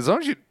 You can as long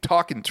as you're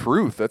talking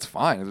truth, that's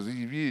fine.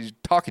 If you're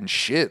talking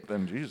shit,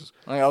 then Jesus.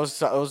 Like I was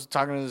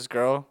talking to this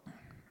girl,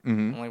 Mm-hmm.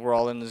 and, like we're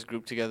all in this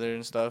group together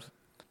and stuff,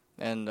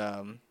 and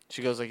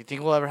she goes like, "You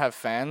think we'll ever have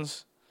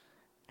fans?"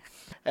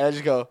 And I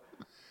just go,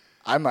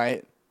 "I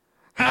might."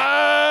 And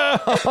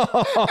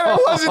I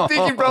wasn't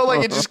thinking, bro.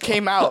 Like it just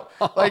came out.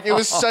 Like it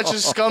was such a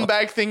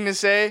scumbag thing to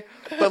say,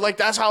 but like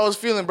that's how I was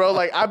feeling, bro.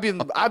 Like I've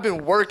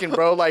been working,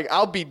 bro. Like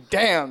I'll be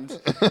damned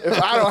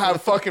if I don't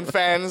have fucking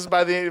fans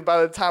by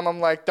the time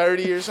I'm like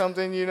 30 or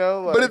something, you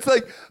know. Like, But it's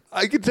like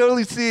I can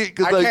totally see it.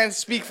 I can't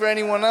speak for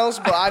anyone else,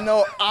 but I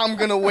know I'm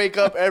gonna wake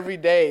up every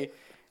day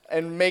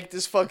and make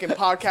this fucking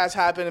podcast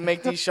happen and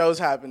make these shows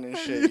happen and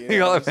shit. You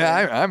know what I'm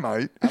saying? I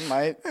might. I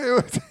might.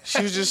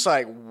 She was just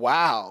like,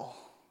 wow.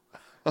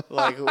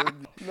 Like,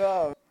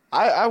 no.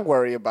 I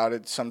worry about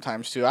it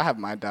sometimes, too. I have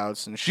my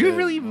doubts and shit. Do you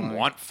really even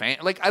want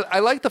fans? Like, I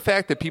like the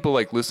fact that people,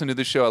 like, listen to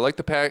the show. I like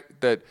the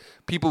fact that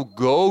people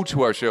go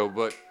to our show,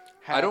 but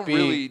I don't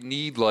really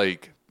need,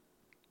 like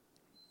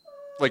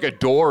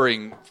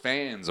adoring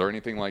fans or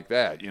anything like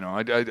that. You know,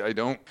 I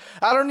don't.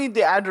 I don't need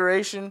the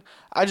adoration.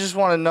 I just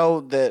want to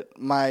know that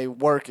my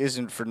work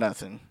isn't for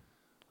nothing.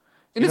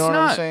 And you know it's what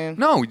not. I'm saying?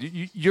 No,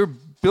 you're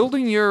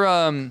building your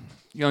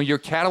your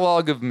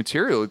catalog of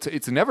material.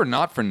 It's never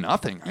not for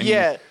nothing. I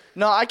mean,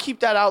 no, I keep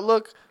that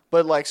outlook,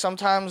 but like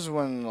sometimes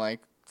when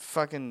like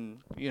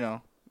fucking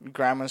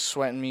grandma's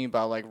sweating me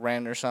about like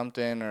rent or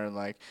something, or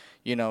like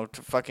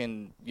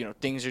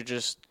things are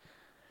just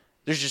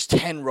there's just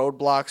 10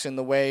 roadblocks in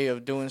the way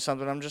of doing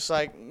something. I'm just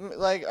like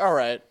all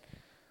right,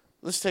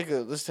 let's take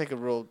a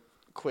real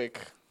quick.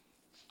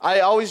 I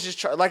always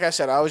just like I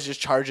said, I always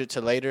just charge it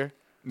to later.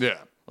 Yeah.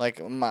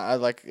 Like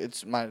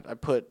I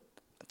put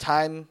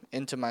time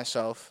into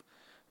myself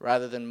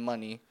rather than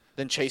money.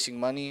 Than chasing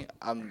money,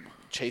 I'm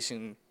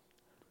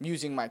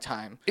using my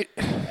time.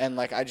 And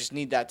like I just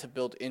need that to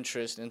build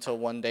interest until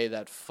one day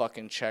that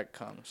fucking check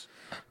comes.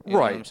 You know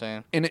what I'm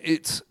saying? And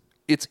it's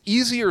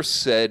easier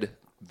said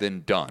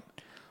than done.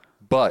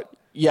 But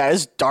yeah,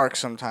 it's dark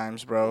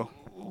sometimes, bro.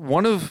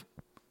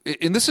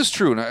 And this is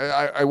true, and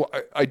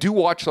I do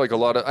watch like a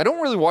lot of. I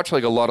don't really watch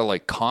like a lot of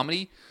like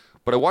comedy,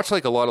 but I watch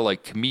like a lot of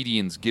like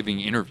comedians giving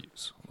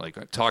interviews,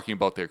 like talking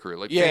about their career,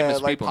 like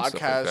famous like people and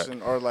stuff like podcasts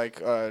that. or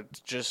like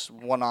just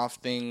one-off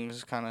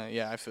things, kind of.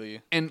 Yeah, I feel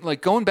you. And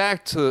like going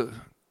back to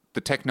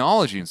the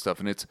technology and stuff,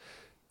 and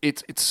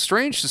it's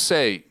strange to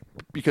say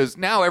because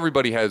now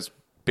everybody has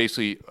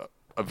basically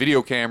a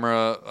video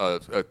camera,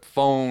 a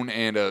phone,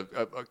 and a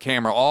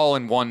camera all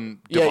in one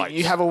device. Yeah,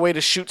 you have a way to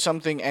shoot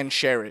something and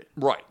share it.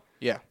 Right.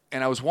 Yeah.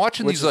 And I was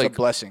watching Which these is like a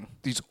blessing.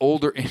 These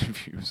older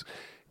interviews,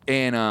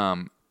 and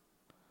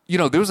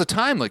there was a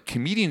time like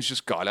comedians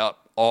just got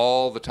up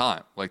all the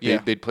time, like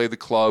they'd play the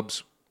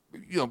clubs,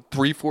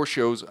 3-4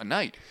 shows a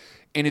night,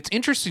 And it's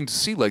interesting to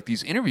see like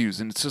these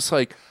interviews, and it's just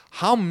like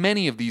how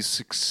many of these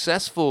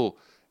successful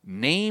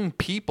name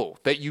people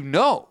that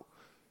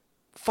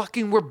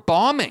fucking were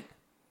bombing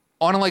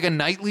on like a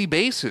nightly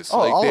basis. Oh,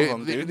 like all of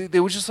them, dude. They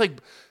was just like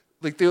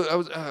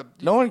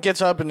no one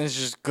gets up and is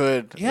just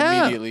good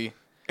immediately.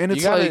 And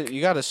it's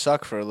you gotta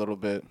suck for a little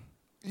bit.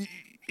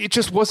 It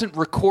just wasn't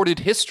recorded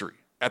history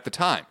at the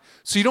time.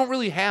 So you don't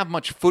really have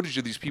much footage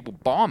of these people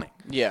bombing.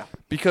 Yeah.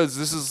 Because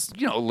this is,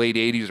 late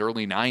 80s,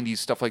 early 90s,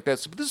 stuff like that.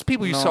 So this is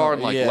people you saw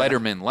in like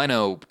Letterman,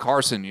 Leno,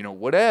 Carson,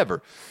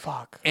 whatever.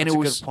 Fuck. And that's it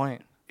was a good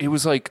point. It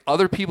was like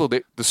other people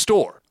that the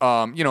store.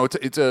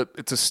 It's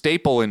a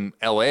staple in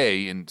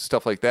LA and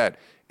stuff like that.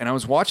 And I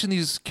was watching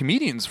these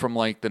comedians from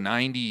like the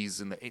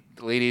 90s and the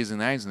late 80s and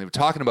 90s, and they were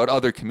talking about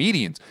other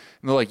comedians.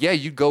 And they're like, yeah,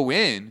 you'd go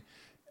in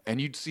and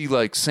you'd see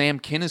like Sam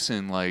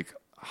Kinison like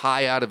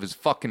high out of his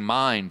fucking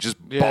mind, just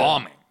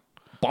bombing.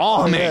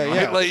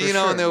 Yeah,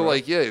 and they were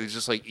like, yeah, he was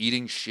just like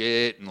eating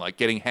shit and like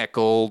getting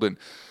heckled,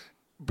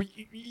 but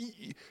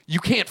you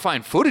can't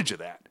find footage of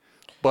that.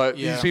 But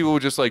these people were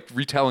just like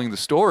retelling the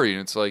story,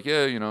 and it's like,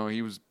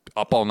 he was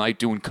up all night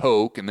doing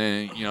coke, and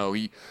then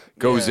he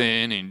goes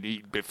in and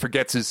he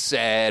forgets his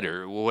set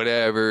or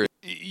whatever.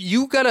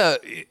 You gotta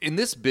in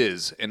this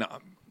biz, and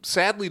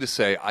sadly to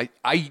say,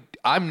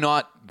 I'm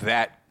not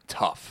that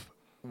tough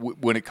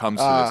when it comes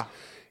to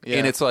this,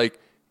 and it's like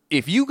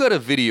if you got a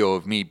video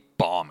of me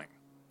bombing.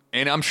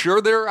 And I'm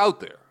sure they're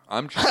out there.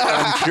 I'm sure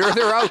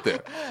they're out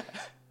there.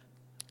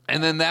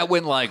 And then that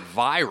went like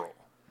viral.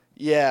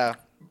 Yeah.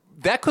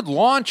 That could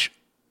launch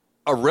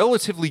a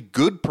relatively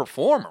good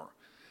performer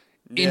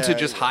into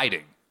just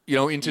hiding,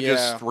 into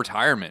just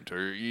retirement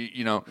or,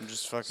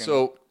 Just fucking.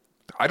 So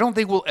I don't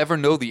think we'll ever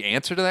know the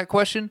answer to that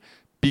question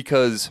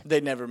because they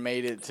never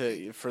made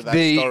it for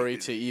that story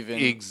to even.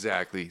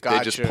 Exactly. Gotcha.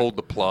 They just pulled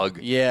the plug.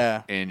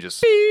 Yeah. And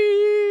just,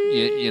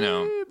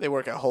 They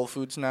work at Whole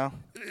Foods now.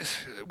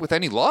 With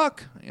any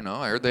luck,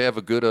 I heard they have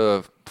a good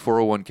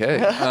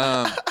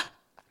 401k.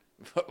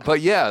 But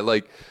yeah,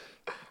 like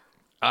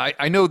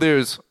I know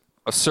there's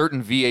a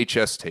certain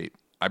VHS tape.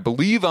 I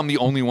believe I'm the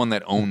only one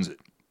that owns it.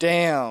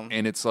 Damn.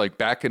 And it's like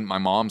back in my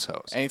mom's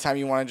house. Anytime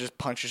you want to just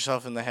punch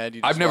yourself in the head,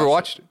 you just I've never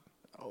watched it.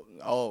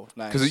 Oh,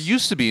 nice. Because it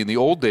used to be in the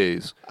old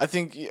days. I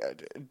think,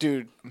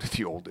 dude.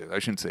 The old days. I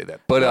shouldn't say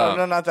that. But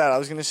no, not that. I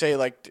was gonna say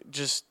like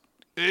just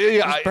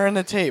burn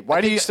the tape.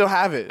 Why do you still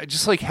have it? I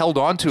just like held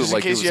on to it. Just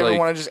like in case it was you ever like,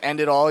 want to just end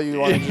it all, you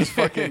want to just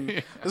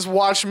fucking just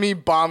watch me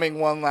bombing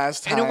one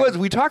last time. And it was.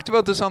 We talked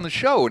about this on the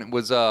show, and it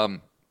was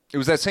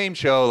that same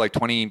show. Like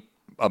 20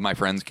 of my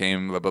friends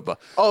came. Blah blah blah.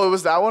 Oh, it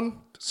was that one.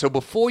 So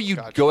before you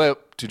go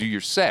out to do your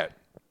set,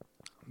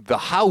 the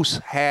house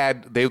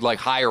they would like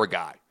hire a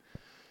guy.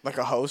 Like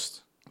a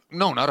host?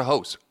 No, not a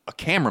host. A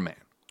cameraman.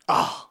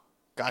 Oh,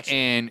 gotcha.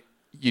 And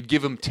you'd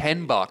give him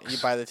 $10. You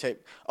buy the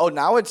tape. Oh,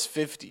 now it's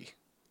 50.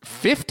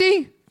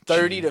 50?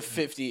 30 to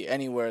 50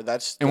 anywhere.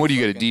 That's. And what do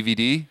you get, a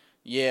DVD?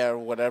 Yeah, or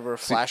whatever,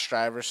 flash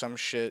drive or some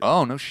shit.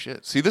 Oh, no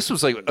shit. See, this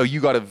was like, you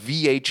got a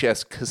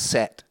VHS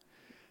cassette.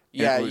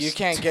 Yeah, you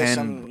can't get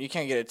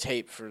a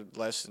tape for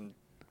less than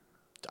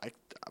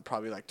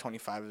probably like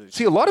 25 of these.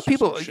 See, a lot of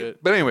people,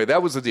 but anyway,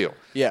 that was the deal.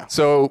 Yeah.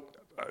 So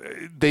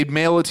they'd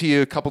mail it to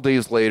you a couple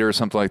days later or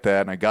something like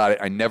that, and I got it.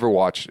 I never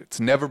watched it.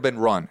 It's never been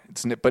run.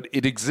 But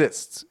it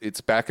exists.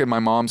 It's back in my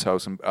mom's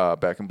house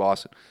back in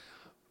Boston.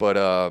 But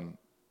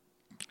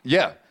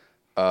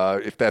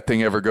if that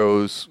thing ever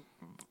goes,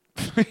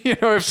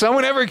 if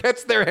someone ever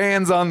gets their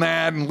hands on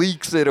that and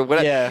leaks it or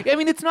whatever. Yeah. I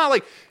mean, it's not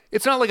like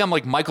I'm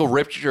like Michael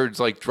Richards,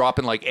 like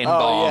dropping like N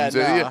bombs.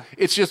 Nah.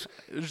 It's just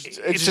a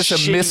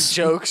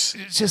jokes.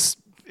 It's just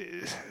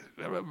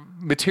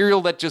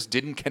material that just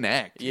didn't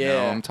connect.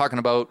 Yeah, I'm talking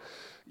about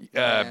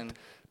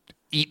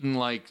eating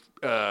like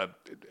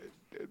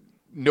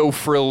no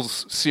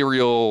frills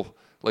cereal,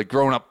 like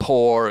growing up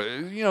poor.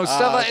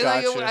 Stuff like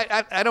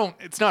I don't.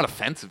 It's not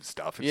offensive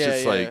stuff. It's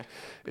just like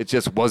it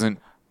just wasn't.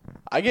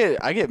 I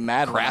get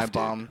mad crafted. when I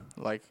bomb.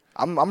 Like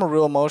I'm a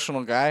real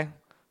emotional guy.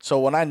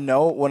 So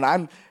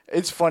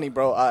it's funny,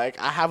 bro.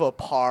 Like I have a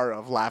par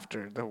of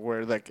laughter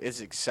where like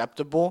it's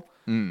acceptable,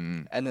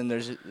 and then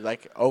there's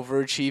like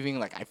overachieving.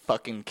 Like I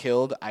fucking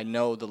killed. I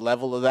know the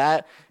level of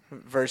that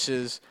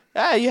versus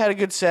you had a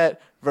good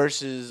set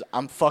versus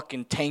I'm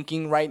fucking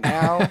tanking right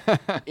now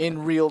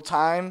in real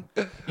time.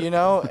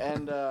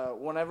 And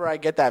whenever I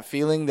get that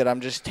feeling that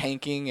I'm just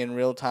tanking in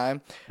real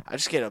time, I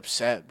just get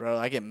upset, bro.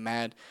 I get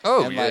mad.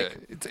 Oh and, yeah, like,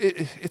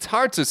 it's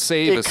hard to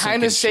save. It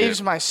kind of saves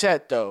my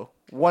set though.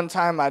 One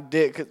time I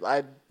did because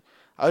I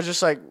was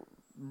just like,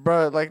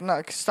 bro, like,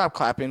 no, stop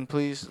clapping,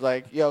 please.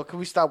 Like, yo, can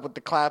we stop with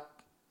the clap?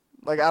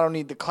 Like, I don't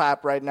need the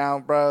clap right now,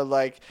 bro.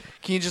 Like,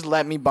 can you just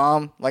let me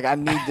bomb? Like, I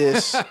need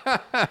this.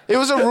 It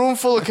was a room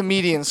full of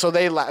comedians, so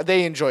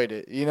they enjoyed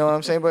it. You know what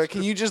I'm saying? But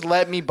can you just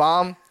let me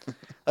bomb?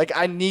 Like,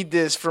 I need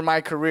this for my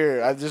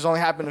career. This only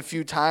happened a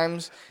few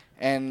times,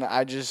 and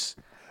I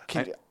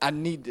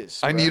need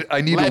this. Bro.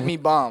 I need. Let me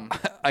bomb.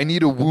 I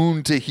need a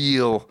wound to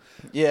heal.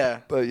 Yeah.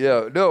 But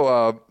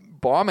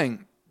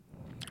bombing.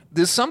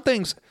 There's some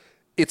things.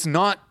 It's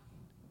not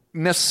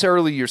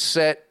necessarily your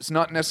set. It's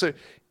not necessarily.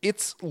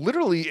 It's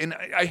literally, and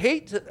I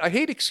hate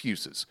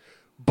excuses,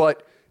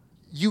 but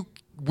you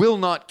will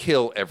not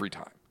kill every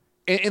time.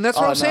 And that's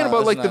what I'm saying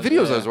about like the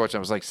videos I was watching. I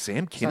was like,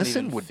 Sam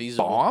Kinison would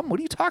bomb? What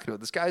are you talking about?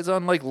 This guy's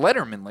on like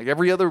Letterman, like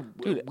every other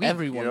week.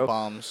 Everyone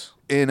bombs.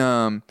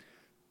 And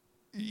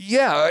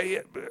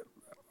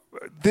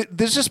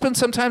there's just been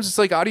sometimes it's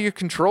like out of your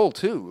control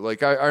too.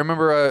 Like I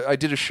remember I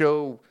did a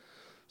show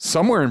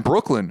somewhere in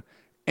Brooklyn,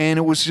 and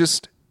it was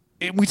just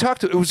it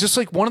was just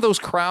like one of those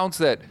crowds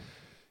that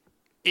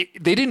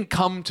they didn't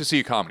come to see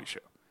a comedy show.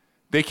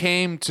 They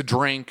came to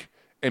drink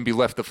and be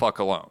left the fuck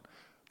alone.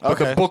 But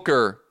the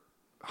booker,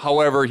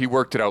 however, he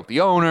worked it out with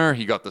the owner.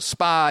 He got the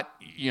spot.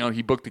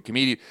 He booked the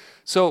comedian.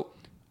 So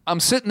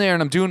I'm sitting there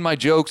and I'm doing my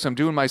jokes. I'm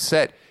doing my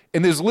set.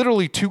 And there's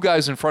literally two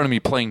guys in front of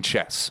me playing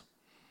chess.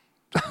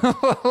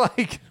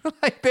 like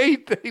they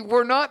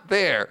were not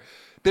there.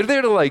 They're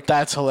there to like...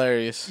 That's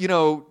hilarious.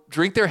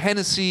 Drink their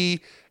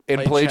Hennessy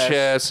and play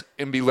chess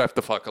and be left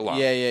the fuck alone.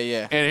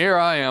 Yeah. And here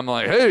I am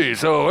like, hey,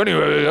 so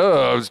anyway,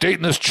 I was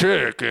dating this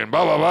chick and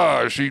blah, blah,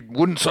 blah. She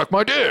wouldn't suck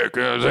my dick.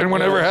 Has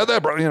anyone ever had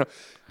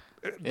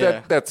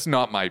that? That's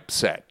not my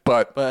set.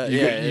 But you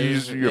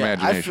use your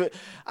imagination.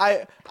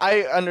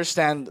 I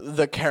understand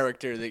the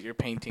character that you're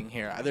painting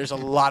here. There's a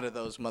lot of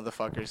those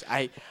motherfuckers.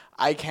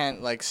 I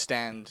can't like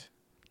stand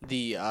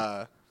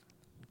the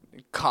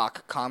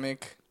cock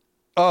comic.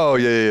 Oh,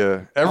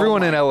 yeah.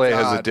 Everyone in LA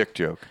has a dick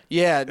joke.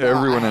 Yeah, no,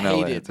 everyone in LA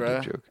LA has a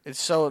dick joke. It's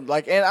so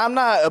like, and I'm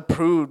not a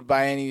prude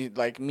by any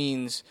like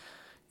means,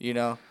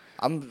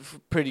 I'm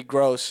pretty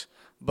gross,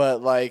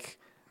 but like,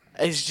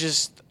 it's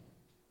just,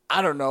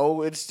 I don't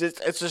know. It's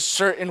a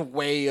certain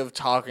way of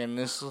talking.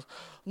 This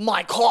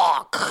my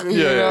cock,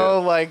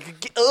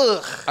 like,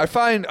 ugh. I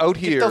find out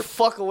here. Get the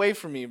fuck away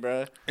from me,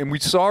 bro. And we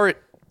saw it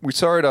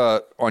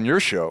on your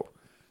show.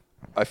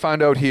 I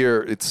found out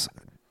here it's.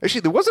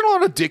 Actually, there wasn't a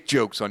lot of dick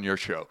jokes on your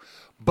show,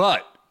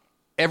 but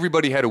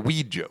everybody had a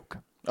weed joke.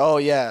 Oh,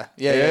 yeah.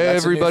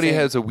 Everybody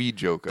has a weed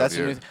joke. That's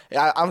a new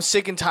I'm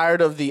sick and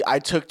tired of the I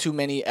took too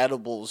many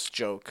edibles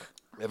joke.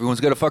 Everyone's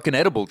got a fucking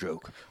edible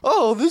joke.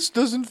 Oh, this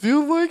doesn't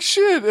feel like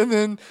shit. And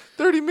then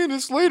 30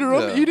 minutes later,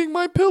 I'm eating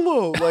my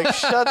pillow. Like,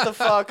 shut the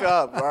fuck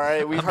up, all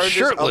right? We've heard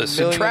shirtless this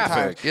a million in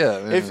traffic. times.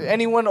 Yeah. If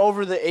anyone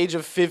over the age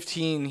of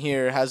 15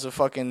 here has a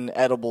fucking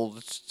edible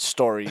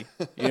story,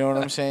 you know what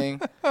I'm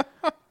saying?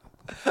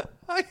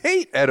 I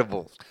hate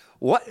edibles.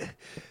 What?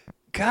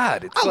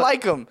 God, I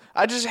like them.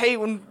 I just hate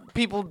when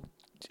people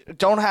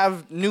don't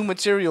have new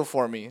material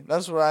for me.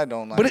 That's what I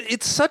don't like. But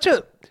it's such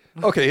a...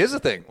 Okay, here's the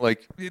thing.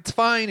 Like, it's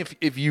fine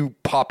if you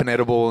pop an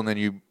edible and then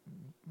you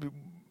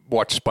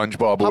watch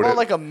SpongeBob or How whatever. about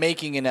like a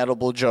making an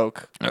edible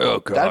joke? Oh,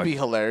 God. That'd be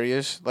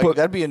hilarious. Like,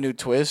 that'd be a new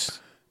twist.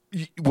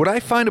 What I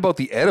find about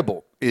the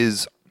edible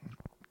is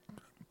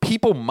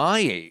people my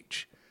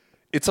age,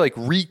 it's like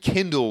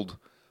rekindled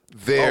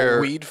their...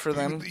 weed for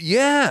them?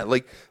 Yeah.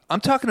 Like,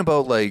 I'm talking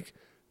about like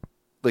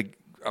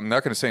I'm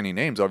not going to say any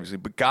names, obviously,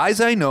 but guys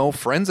I know,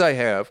 friends I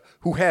have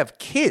who have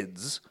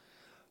kids,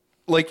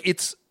 like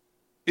it's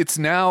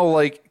now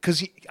like,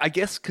 because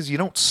you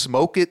don't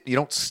smoke it, you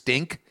don't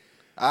stink.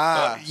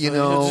 You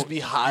know, just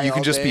be high. You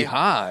can just be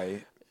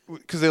high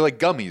because they like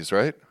gummies,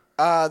 right?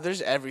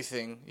 There's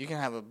everything. You can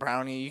have a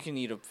brownie. You can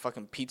eat a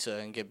fucking pizza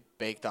and get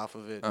baked off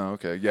of it. Oh,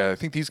 okay. Yeah, I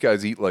think these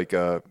guys eat like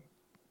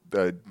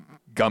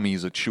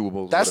gummies or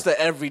chewables. That's the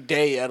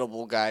everyday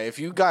edible guy. If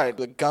you got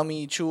the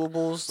gummy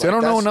chewables, see, I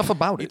don't know enough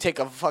about it. You take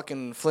a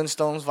fucking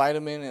Flintstones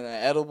vitamin and an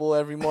edible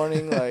every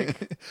morning.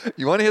 Like,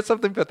 you want to hit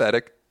something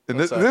pathetic? And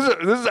this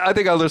is, I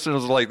think our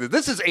listeners will like this.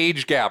 This is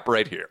age gap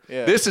right here.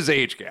 Yeah. This is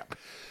age gap.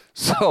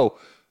 So,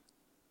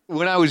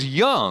 when I was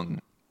younger,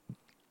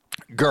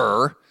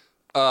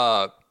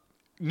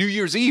 New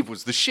Year's Eve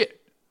was the shit.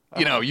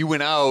 You know, you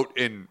went out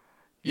and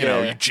you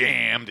know you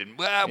jammed and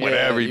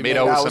whatever. You made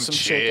out with some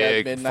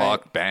chick,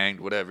 fucked,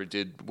 banged, whatever,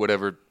 did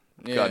whatever,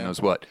 God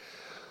knows what.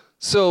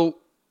 So,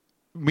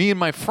 me and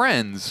my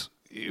friends,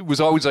 it was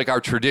always like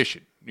our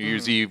tradition. New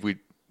Year's Eve,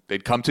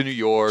 they'd come to New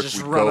York, just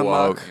we'd run go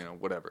amok.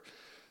 out, whatever.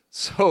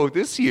 So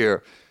this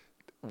year,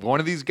 one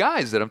of these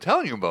guys that I'm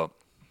telling you about,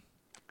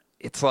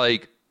 it's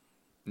like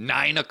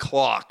 9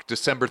 o'clock,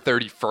 December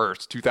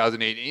 31st,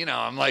 2008.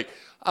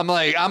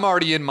 I'm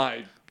already in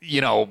my,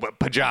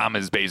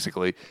 pajamas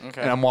basically.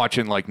 Okay. And I'm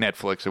watching like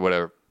Netflix or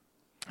whatever.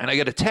 And I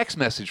get a text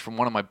message from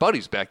one of my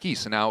buddies back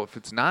east. And now if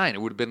it's 9,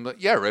 it would have been,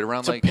 right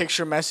around like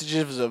picture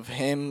messages of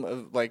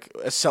him, like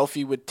a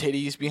selfie with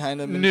titties behind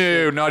him.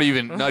 No, not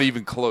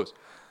even close.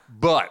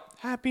 But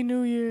Happy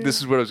New Year. This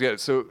is what I was getting.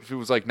 So if it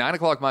was like 9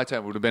 o'clock my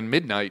time, it would have been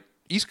midnight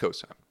East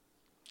Coast time.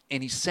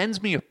 And he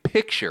sends me a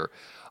picture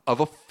of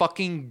a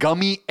fucking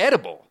gummy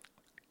edible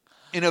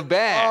in a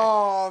bag.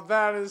 Oh,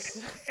 that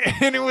is...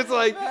 And it was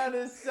like... That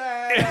is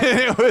sad. And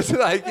it was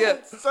like...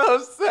 It's so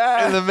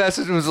sad. And the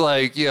message was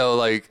like,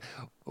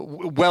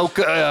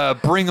 welcome,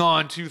 bring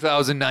on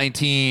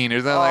 2019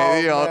 or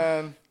something.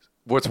 Man.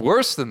 What's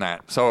worse than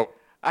that? So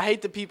I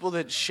hate the people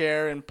that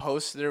share and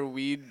post their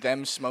weed,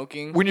 them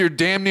smoking. When you're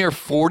damn near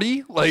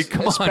 40, like,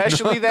 come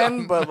Especially on.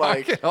 then, but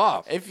like, knock it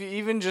off. if you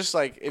even just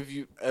like, if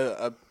you,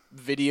 a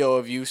video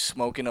of you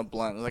smoking a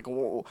blunt, like,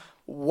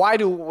 why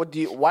do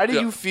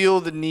you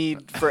feel the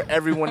need for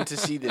everyone to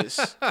see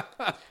this?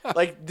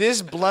 Like,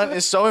 this blunt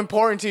is so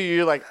important to you,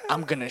 you're like,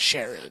 I'm gonna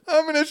share it.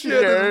 I'm gonna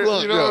share this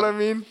blunt. You know what I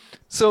mean?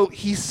 So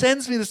he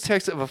sends me this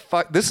text of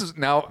this is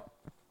now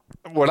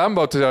what I'm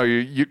about to tell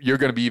you. You're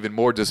going to be even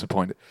more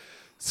disappointed.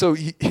 So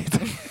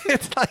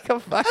it's like a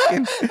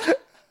fucking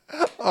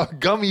a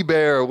gummy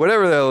bear or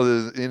whatever the hell it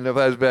is in the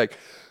guy's bag.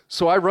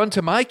 So I run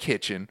to my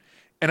kitchen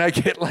and I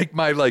get like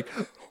my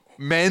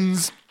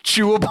men's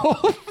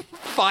chewable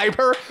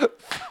fiber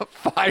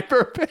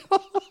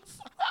pills.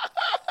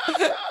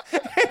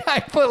 And I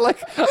put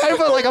like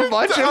a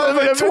bunch of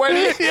them in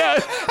 20. Yeah.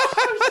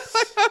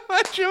 A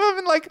bunch of them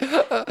in like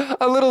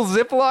a little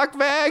Ziploc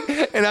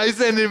bag, and I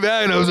sent it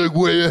back, and I was like,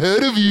 way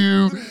ahead of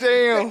you.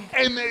 Damn.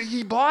 And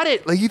he bought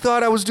it. Like, he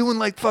thought I was doing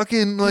like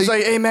fucking like. He's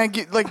like, hey man,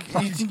 you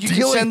think you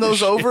can send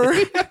those over?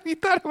 Yeah, he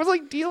thought I was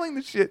like dealing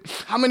the shit.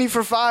 How many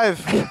for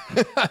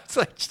 $5? It's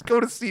like, just go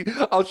to see.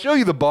 I'll show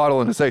you the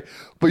bottle in a sec.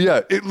 But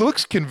yeah, it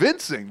looks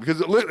convincing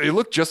because it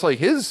looked just like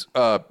his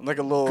Like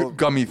a little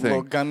gummy thing.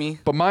 Little gummy.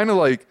 But mine are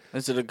like.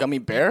 Is it a gummy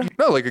bear?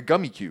 No, like a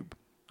gummy cube.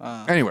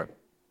 Anyway,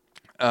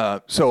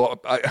 so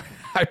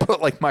I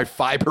put like my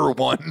Fiber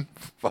One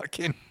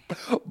fucking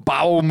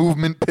bowel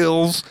movement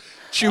pills,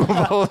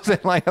 chewables in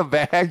like a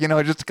bag,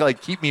 just to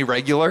like keep me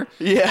regular.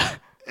 Yeah.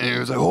 And it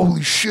was like,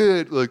 holy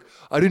shit, like,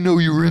 I didn't know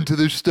you were into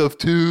this stuff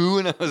too.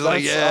 And I was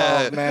like,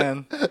 yeah. Oh,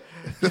 man.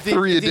 The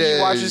three a day.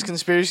 He watches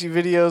conspiracy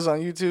videos on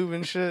YouTube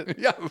and shit?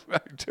 Yeah, I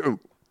do.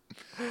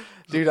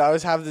 Dude, I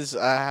have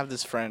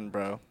this friend,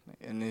 bro,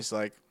 and he's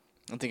like,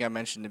 I think I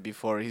mentioned it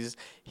before.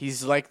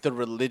 He's like the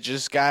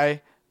religious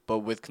guy, but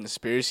with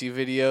conspiracy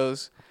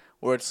videos,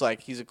 where it's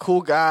like he's a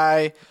cool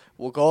guy.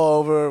 We'll go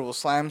over, we'll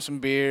slam some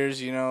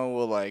beers,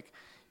 we'll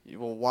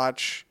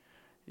watch.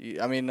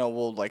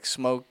 We'll like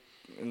smoke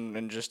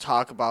and just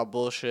talk about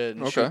bullshit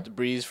and shoot the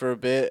breeze for a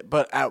bit.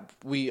 But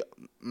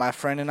my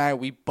friend and I,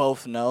 we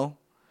both know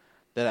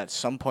that at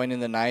some point in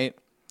the night,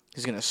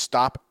 he's gonna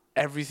stop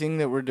everything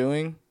that we're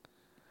doing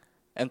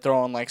and throw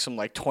on like some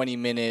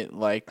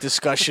 20-minute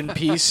discussion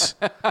piece.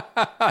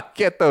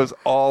 Get those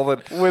all the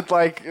with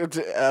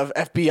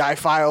FBI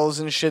files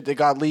and shit that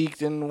got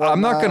leaked and whatnot.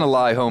 I'm not gonna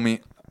lie,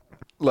 homie.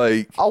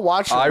 Like, I'll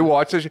watch them. I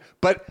watch this,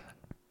 but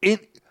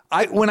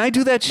when I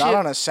do that shit, not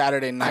on a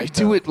Saturday night. I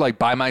do it like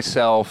by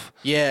myself.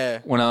 Yeah.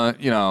 When I'll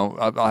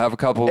have a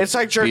couple. It's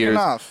like jerking beers.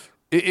 off.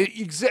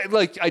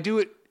 Like I do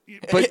it,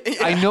 but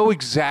Yeah. I know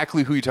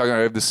exactly who you're talking about.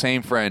 I have the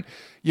same friend.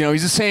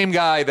 He's the same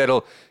guy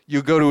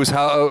you go to his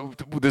house.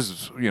 This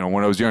is when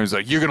I was young. He's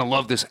like, you're gonna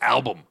love this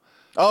album.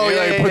 Oh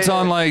yeah. He puts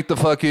on like the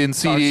fucking Dark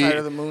CD. Side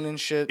of the Moon and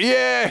shit.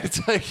 Yeah,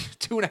 it's like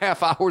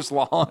 2.5 hours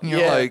long.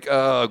 You're like,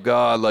 oh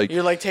god, like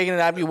you're like taking a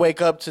nap. You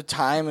wake up to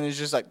time and it's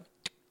just like,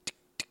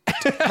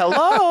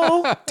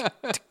 hello,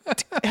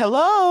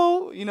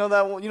 hello. You know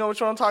that? You know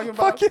which one I'm talking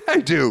about? fuck yeah, I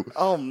do.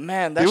 Oh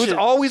man, that There was shit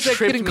always that kid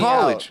tripped in me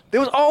college. out.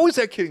 There was always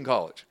that kid in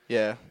college.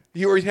 Yeah.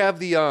 You have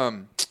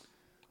the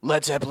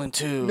Led Zeppelin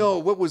 2. no,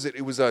 what was it?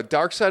 It was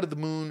Dark Side of the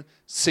Moon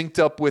synced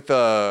up with Wizard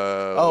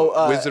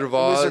of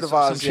Oz, Wizard of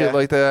Oz, some shit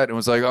like that. And it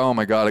was like, oh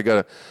my god, I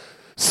gotta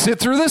sit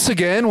through this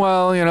again.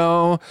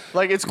 Well,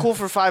 Like, it's cool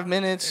for 5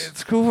 minutes.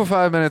 it's cool for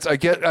 5 minutes. I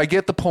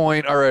get the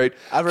point. All right,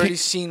 I've already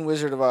seen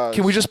Wizard of Oz.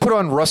 can we just put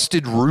on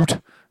Rusted Root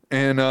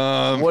and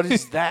What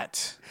is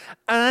that?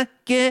 I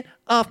get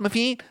off my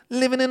feet,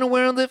 living in a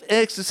world of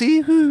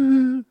ecstasy.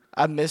 Ooh.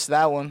 I missed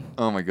that one.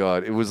 Oh my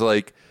god, it was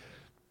like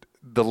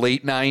the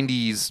late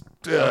 '90s.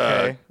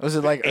 Okay. Was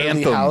it like early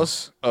anthem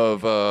house?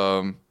 of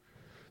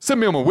send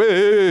me on my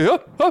way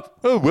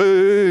up,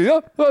 way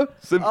up,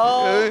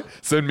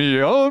 send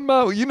me on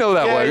my. You know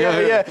that one.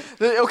 Yeah.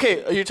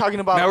 Okay, are you talking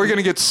about? Now we're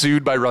gonna get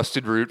sued by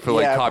Rusted Root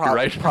for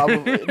copyright.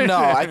 Probably. No,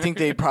 I think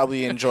they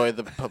probably enjoy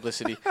the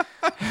publicity.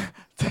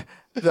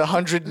 The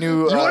 100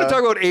 new. You want to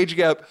talk about age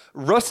gap?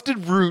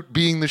 Rusted Root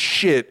being the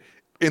shit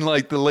in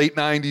like the late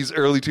 '90s,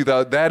 early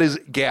 2000s. That is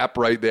gap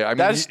right there. I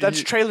mean,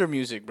 that's trailer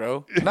music,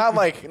 bro. Not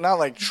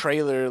like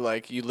trailer,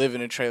 like you live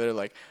in a trailer,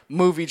 like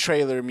movie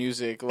trailer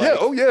music. Like, yeah.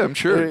 Oh yeah, I'm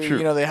sure.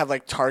 They have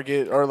like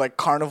Target or like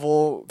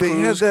Carnival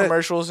cruise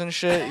commercials and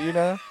shit.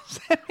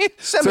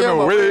 Send me on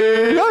my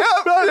way.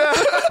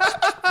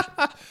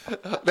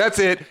 That's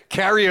it.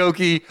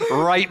 Karaoke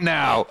right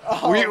now.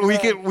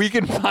 We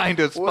can find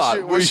a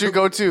spot. What's your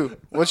go-to?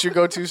 What's your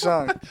go-to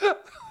song?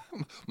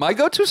 My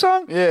go-to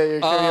song? Yeah,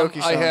 your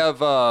karaoke song. I have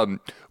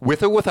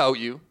With or Without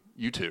You.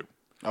 You too.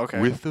 Okay.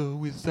 With or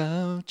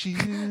Without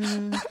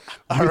You.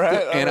 All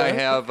right. And I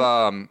have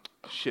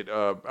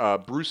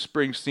Bruce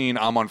Springsteen.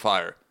 I'm on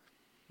Fire.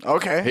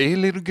 Okay. Hey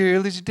little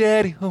girl, is your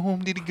daddy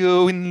home? Did he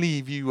go and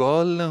leave you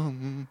all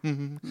alone?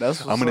 That's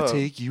what's I'm gonna up.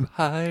 take you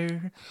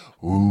higher.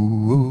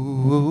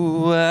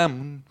 Ooh, I'm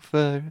on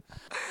fire.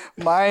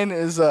 Mine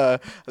is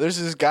there's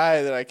this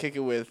guy that I kick it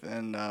with,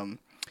 and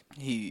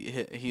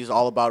He's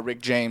all about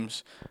Rick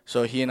James.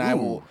 So he and I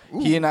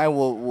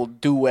will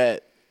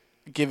duet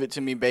 "Give It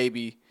to Me,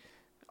 Baby."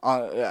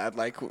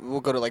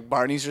 We'll go to like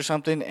Barney's or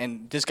something,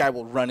 and this guy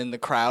will run in the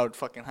crowd,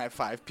 fucking high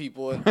five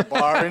people at the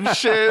bar and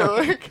shit.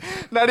 Like,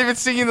 not even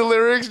singing the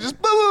lyrics, just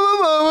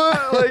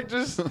like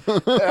just.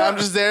 And I'm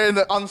just there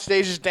on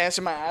stage, just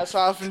dancing my ass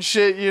off and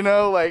shit. You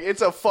know, like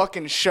it's a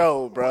fucking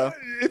show, bro.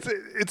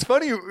 It's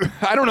funny.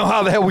 I don't know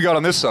how the hell we got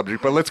on this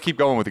subject, but let's keep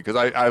going with it because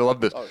I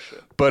love this. Oh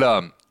shit.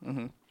 But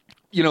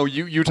you know,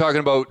 you're talking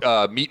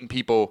about meeting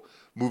people,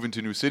 moving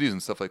to new cities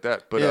and stuff like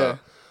that. But yeah.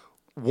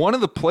 One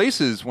of the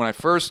places when I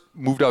first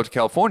moved out to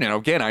California, and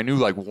again, I knew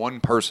like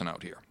one person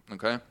out here,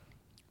 okay?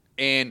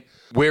 And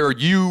where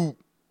you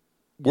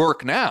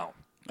work now,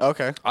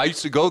 Okay. I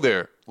used to go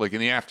there like in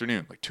the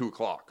afternoon, like 2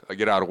 o'clock. I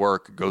get out of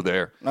work, go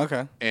there.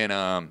 Okay. And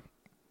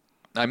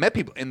I met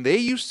people, and they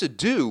used to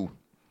do,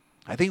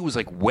 I think it was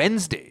like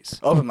Wednesdays,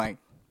 Open mic.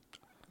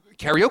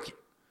 karaoke.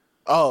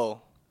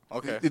 Oh.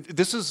 Okay.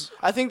 This is...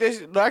 I think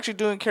they're actually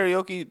doing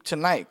karaoke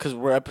tonight because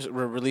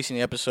we're releasing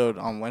the episode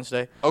on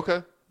Wednesday.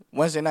 Okay.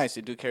 Wednesday nights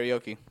they do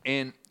karaoke.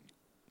 And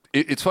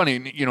it's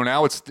funny, you know,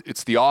 now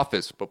it's the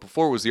office, but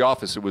before it was the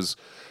office, it was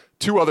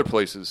 2 other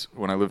places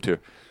when I lived here.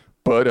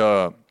 But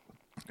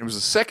it was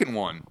the second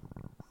one,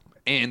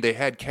 and they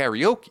had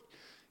karaoke.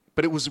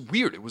 But it was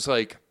weird. It was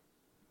like,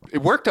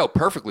 it worked out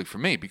perfectly for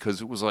me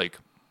because it was like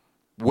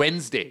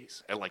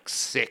Wednesdays at like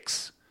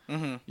 6,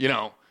 you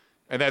know,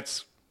 and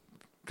that's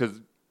because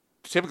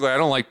typically I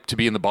don't like to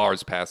be in the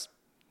bars past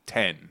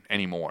 10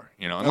 anymore,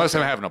 you know, unless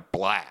I'm having a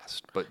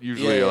blast. But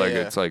usually,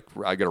 it's like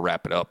I got to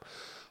wrap it up.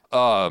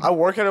 I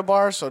work at a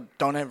bar, so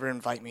don't ever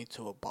invite me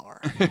to a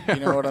bar. You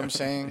know what I'm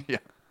saying? Yeah.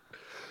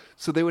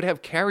 So they would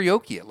have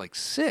karaoke at like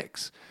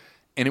 6,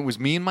 and it was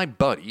me and my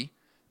buddy,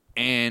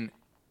 and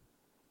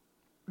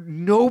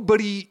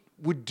nobody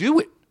would do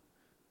it.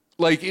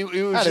 Like it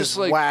was That just is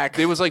like whack.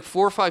 there was like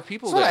 4 or 5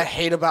 people That's what there. I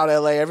hate about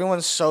LA.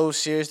 Everyone's so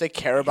serious. They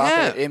care about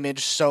their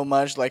image so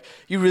much. Like,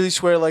 you really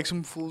swear like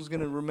some fool's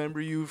gonna remember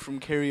you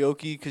from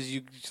karaoke because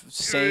you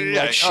sang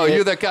like shit. Oh,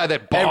 you're that guy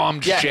that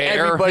bombed Cher.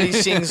 Everybody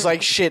sings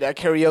like shit at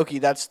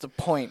karaoke. That's the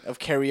point of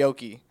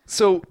karaoke.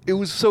 So it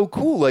was so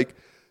cool. Like,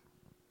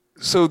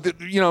 so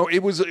you know,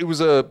 it was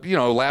a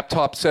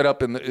laptop set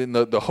up, and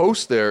the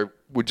host there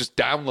would just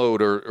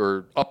download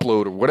or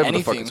upload or whatever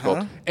the fuck it's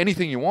called,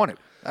 anything you wanted.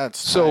 That's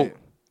so. tight.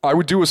 I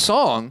would do a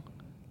song,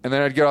 and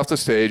then I'd get off the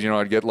stage. You know,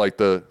 I'd get like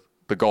the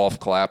golf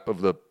clap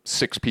of the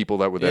 6 people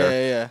that were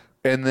there. Yeah.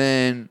 And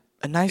then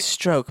A Nice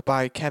Stroke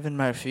by Kevin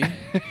Murphy.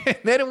 and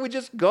then it would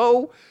just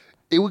go.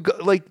 It would go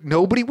like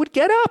nobody would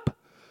get up.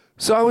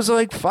 So I was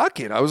like, "Fuck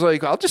it." I was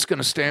like, "I'm just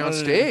gonna stay on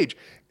stage,"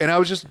 and I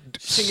was just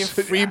Singing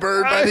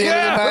Freebird by the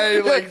end of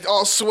the night, like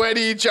all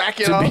sweaty,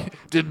 jacket off.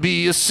 To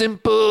be a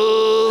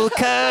simple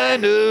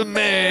kind of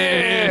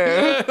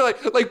man,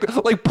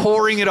 like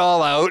pouring it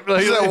all out.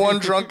 Like There's that one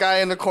drunk guy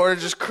in the corner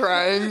just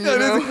crying. You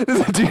know?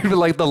 There's a dude with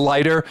like the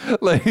lighter,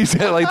 like he's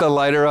got like the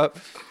lighter up.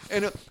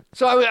 And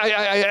so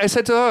I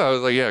said to her, I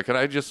was like, "Yeah, can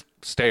I just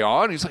stay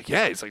on?" He's like,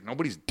 "Yeah." He's like,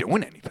 "Nobody's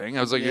doing anything."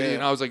 I was like, you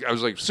know, I was like,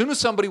 as soon as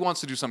somebody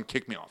wants to do something,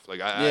 kick me off. Like,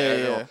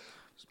 Yeah.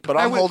 But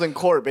I'm holding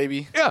court,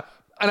 baby. Yeah,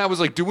 and I was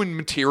like doing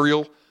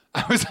material.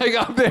 I was like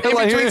up there, In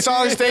like, between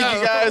songs, thank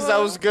you guys. That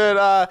was good.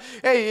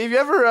 Hey, have you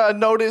ever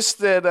noticed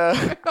that?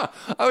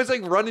 I was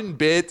like running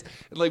bits,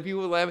 and like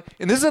people were laughing.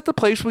 And this is at the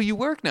place where you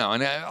work now,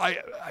 and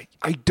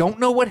I don't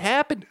know what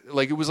happened.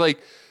 Like it was like.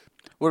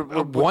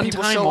 A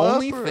one-time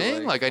only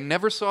thing? Like I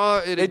never saw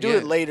it. They do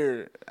it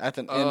later at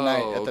the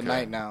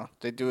night now.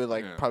 They do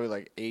it probably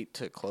like 8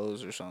 to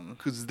close or something.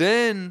 Because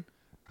then,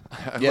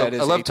 I it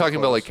is love talking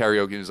about like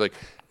karaoke. It's like,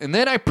 and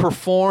then I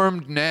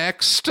performed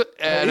next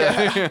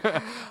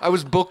at. I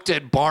was booked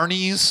at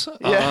Barney's.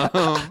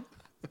 Yeah.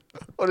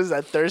 What is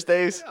that?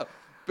 Thursdays? Yeah.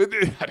 But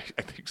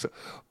I think so.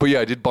 But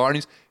yeah, I did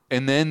Barney's.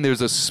 And then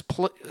there's a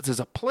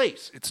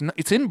place.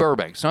 It's in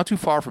Burbank. It's not too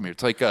far from here.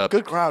 It's like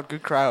good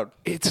crowd.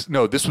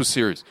 This was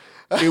serious.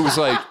 It was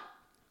like,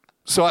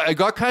 so I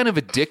got kind of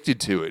addicted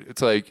to it.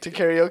 It's like to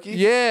karaoke.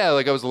 Yeah,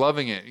 like I was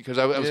loving it because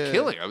I was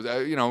killing.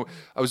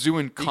 I was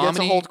doing comedy. You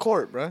get to hold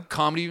court, bro.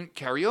 Comedy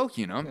karaoke,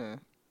 you know. Yeah.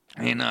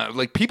 And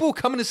like people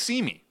coming to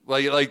see me,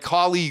 like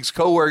colleagues,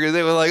 coworkers,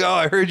 they were like, "Oh,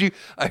 I heard you do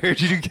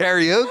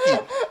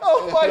karaoke."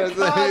 Oh my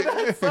god,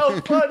 that's so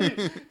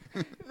funny.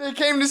 They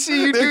came to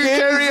see you do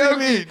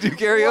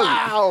karaoke.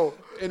 Wow.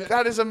 And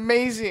that is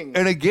amazing.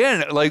 And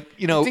again, like,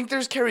 you know. You think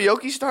there's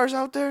karaoke stars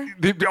out there?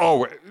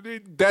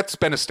 That's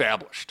been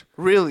established.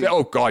 Really?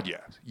 Oh, God, yeah.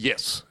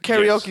 Yes.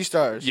 Karaoke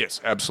stars?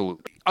 Yes,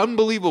 absolutely.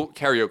 Unbelievable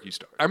karaoke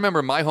stars. I remember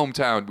in my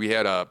hometown, we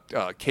had a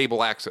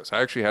cable access. I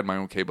actually had my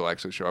own cable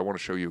access show. I want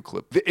to show you a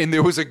clip. And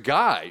there was a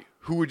guy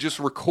who would just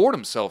record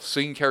himself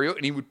singing karaoke,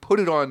 and he would put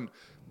it on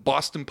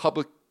Boston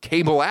Public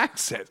cable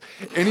access,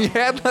 and he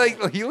had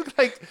he looked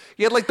like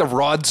he had like the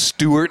Rod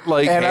Stewart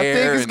like and hair. I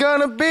think it's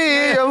gonna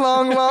be a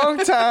long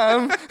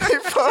time.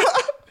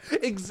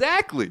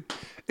 Exactly.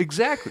 It's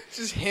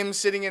just him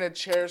sitting in a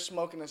chair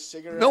smoking a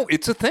cigarette. No,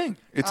 it's a thing.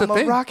 I'm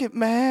a rocket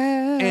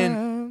man.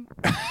 And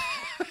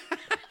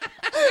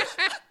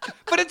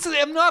But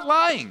I'm not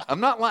lying. I'm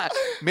not lying.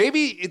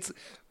 Maybe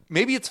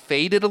it's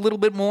faded a little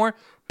bit more,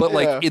 but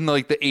like in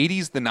like the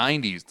 80s, the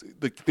 90s,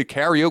 the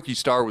karaoke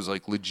star was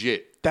like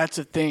legit. That's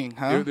a thing,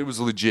 huh? It was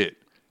legit.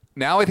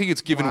 Now I think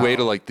it's given way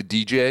to like the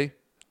DJ.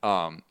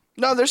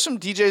 No, there's some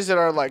DJs that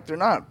are like, they're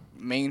not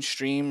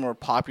mainstream or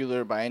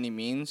popular by any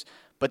means,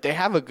 but they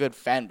have a good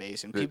fan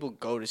base and people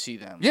go to see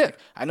them. Yeah. Like,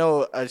 I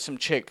know some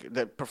chick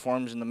that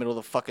performs in the middle of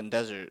the fucking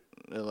desert,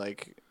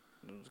 like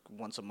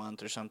once a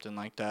month or something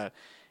like that,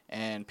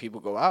 and people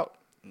go out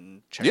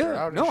and check her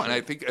out. No, and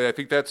I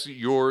think that's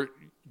your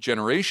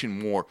generation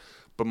more,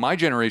 but my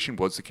generation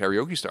was the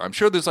karaoke star. I'm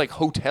sure there's like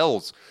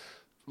hotels,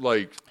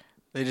 like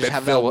they just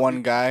have that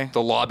one guy.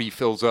 The lobby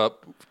fills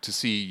up to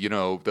see,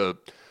 the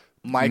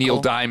Michael. Neil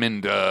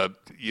Diamond,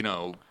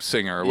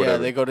 singer or whatever. Yeah,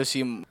 they go to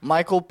see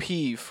Michael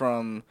P.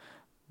 from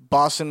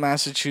Boston,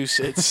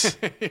 Massachusetts,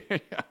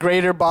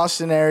 Greater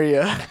Boston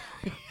area.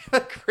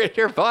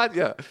 Greater Boston,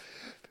 yeah.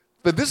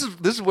 But this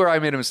is where I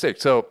made a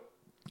mistake. So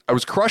I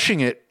was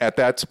crushing it at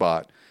that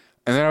spot,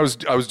 and then I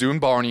was doing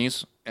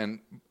Barney's,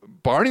 and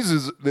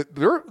Barney's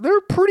they're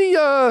a pretty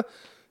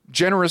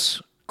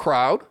generous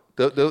crowd.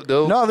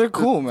 They're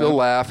cool, man. They'll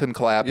laugh and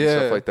clap and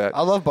stuff like that.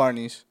 I love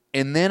Barney's.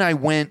 And then I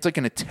went, it's like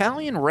an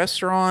Italian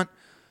restaurant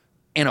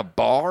and a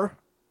bar,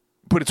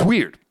 but it's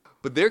weird.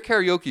 But their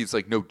karaoke is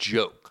like no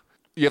joke.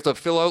 You have to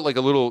fill out like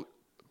a little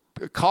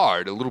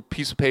card, a little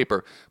piece of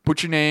paper,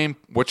 put your name,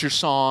 what's your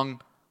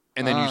song,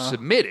 and then you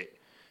submit it.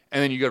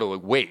 And then you got to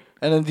like wait.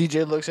 And then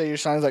DJ looks at your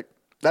song, he's like,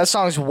 that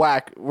song's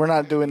whack. We're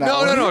not doing that.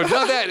 No, not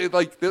that. It,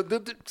 like,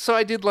 so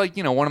I did like,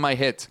 one of my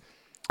hits.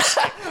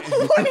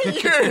 One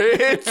of your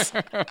hits?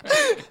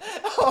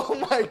 Oh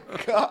my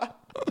God.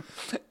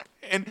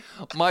 And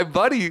my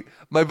buddy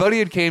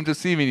had came to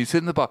see me, and he's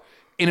sitting in the bar,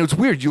 and it was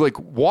weird. You like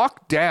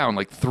walk down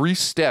like 3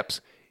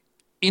 steps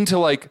into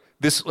like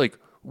this like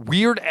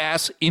weird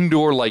ass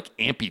indoor like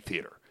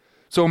amphitheater.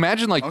 So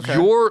imagine like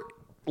you're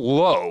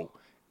low,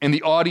 and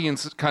the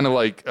audience is kind of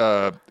like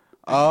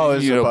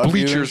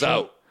bleachers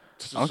out.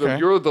 So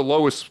you're the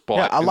lowest spot.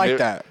 Yeah, I like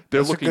that.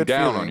 They're looking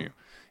down on you,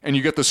 and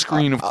you get the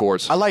screen, of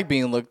course. I like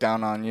being looked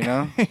down on.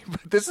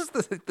 But this is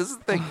the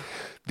thing.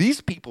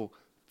 These people,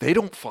 they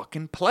don't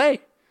fucking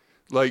play.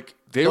 Like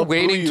they're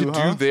waiting to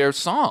do their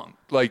song.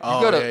 Like you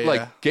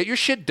gotta get your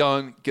shit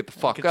done, get the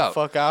fuck out. Get the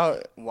fuck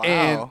out. Wow.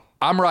 And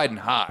I'm riding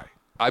high.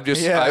 I've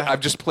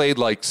just played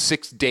like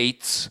 6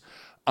 dates.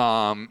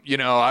 I'm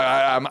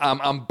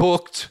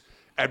booked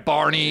at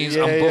Barney's.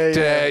 I'm booked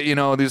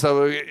at these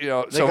other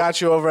They got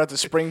you over at the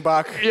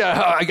Springbok.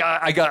 Yeah,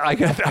 I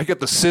got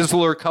the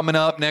Sizzler coming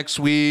up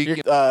next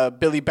week.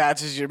 Billy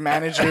Batts is your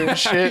manager and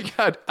shit.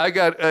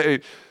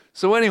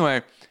 So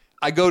anyway,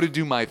 I go to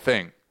do my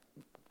thing.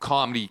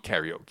 Comedy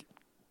karaoke,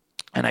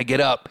 and I get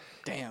up.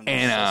 Damn,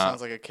 that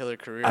sounds like a killer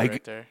career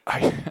right there.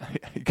 I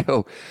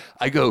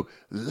go,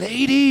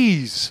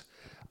 ladies.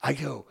 I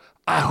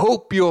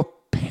hope your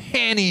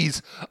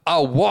panties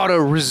are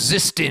water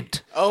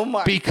resistant. Oh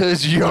my!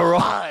 Because you're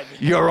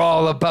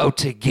all about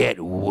to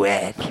get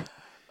wet.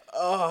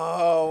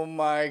 Oh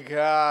my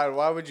God!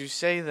 Why would you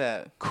say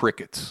that?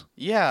 Crickets.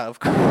 Yeah, of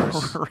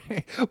course.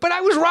 But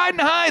I was riding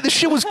high. The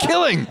shit was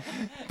killing.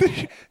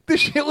 The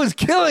shit was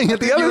killing. At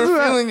the you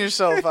were feeling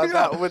yourself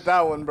with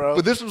that one, bro.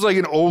 But this was like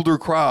an older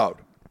crowd,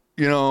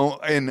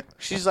 and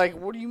she's like,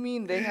 "What do you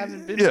mean they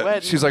haven't been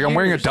wet?" She's like, "I'm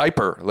wearing a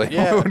diaper." Like,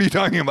 what are you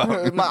talking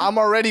about? I'm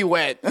already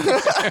wet.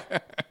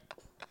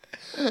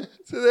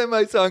 So then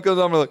my son comes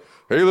on, I'm like,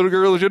 "Hey, little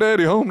girl, is your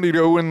daddy home? Need to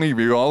go and leave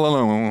you all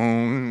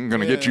alone?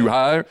 Gonna get you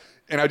high."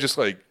 And I just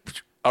like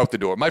out the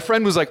door. My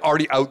friend was like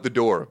already out the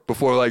door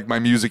before like my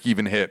music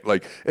even hit.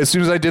 Like as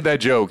soon as I did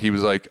that joke, he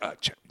was like,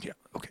 "Yeah,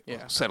 okay,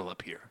 well, settle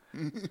up here."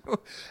 And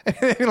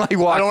like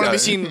walked I don't want to out. be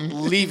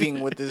seen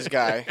leaving with this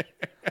guy.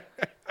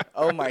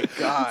 Oh my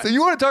God! So you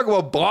want to talk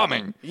about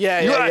bombing?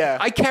 Yeah.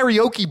 I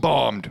karaoke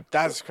bombed.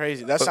 That's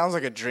crazy. That sounds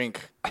like a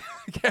drink.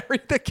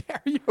 The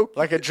karaoke,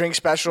 like a drink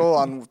special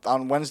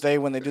on Wednesday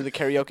when they do the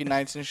karaoke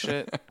nights and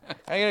shit.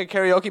 I get a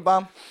karaoke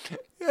bomb.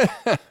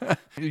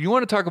 You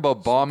want to talk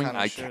about bombing?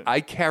 I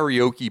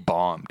karaoke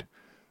bombed.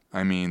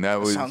 I mean,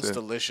 that sounds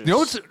delicious.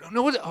 You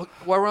know what?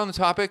 While we're on the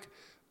topic,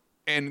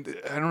 and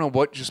I don't know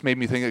what just made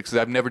me think of it because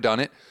I've never done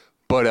it,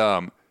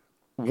 but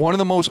one of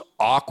the most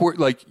awkward,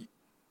 like,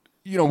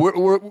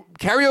 we're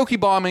karaoke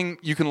bombing,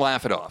 you can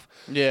laugh it off.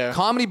 Yeah.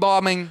 Comedy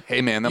bombing,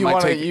 hey man, that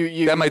might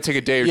take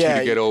a day or two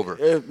to get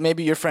over.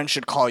 Maybe your friend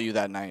should call you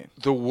that night.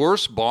 The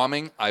worst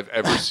bombing I've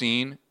ever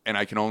seen, and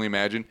I can only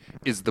imagine,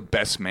 is the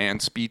best man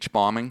speech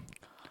bombing.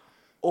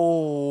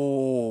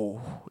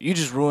 Oh, you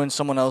just ruined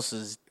someone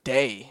else's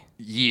day.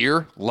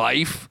 Year,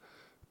 life,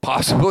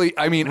 possibly.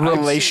 I mean,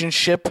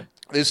 relationship.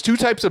 There's 2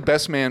 types of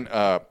best man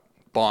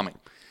bombing.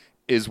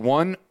 Is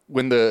one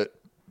when the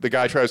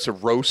guy tries to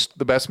roast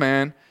the best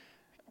man.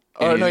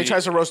 Oh no, he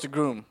tries to roast the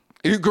groom.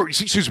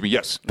 Excuse me.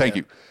 Yes, thank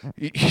you.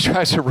 He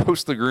tries to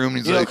roast the groom.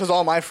 He's because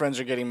all my friends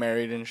are getting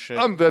married and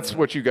shit. That's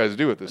what you guys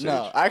do at this age.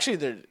 No,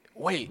 actually,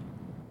 wait.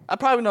 I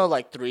probably know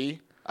like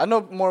 3. I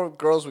know more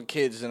girls with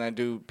kids than I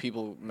do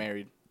people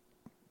married.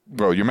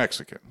 Well, you're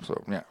Mexican,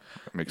 so yeah,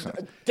 that makes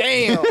sense.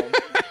 Damn.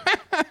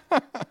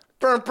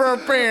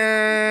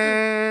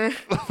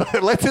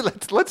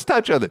 let's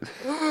touch on this.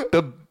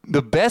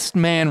 The best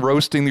man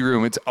roasting the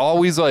room. It's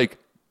always like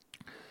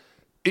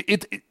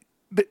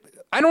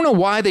I don't know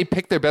why they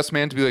pick their best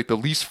man to be like the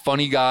least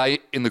funny guy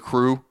in the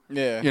crew.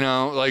 Yeah. You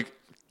know, like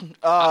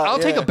I'll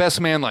take a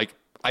best man like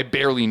I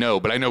barely know,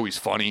 but I know he's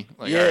funny.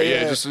 Like,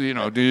 just dude.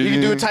 You can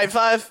do a type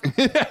 5.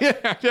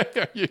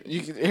 yeah.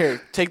 You can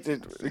here take the.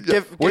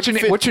 What's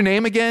your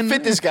name again?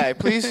 Fit this guy,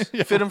 please.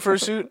 Fit him for a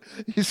suit.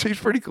 He's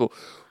pretty cool.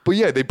 But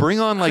yeah, they bring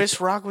on like Chris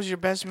Rock was your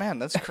best man.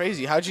 That's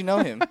crazy. How'd you know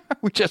him?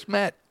 We just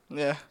met.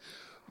 Yeah.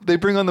 They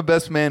bring on the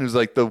best man who's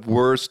like the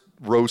worst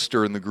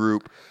roaster in the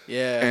group.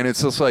 Yeah. And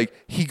it's just like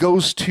he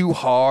goes too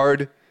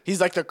hard.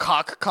 He's like the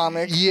cock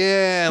comic.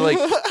 Yeah, like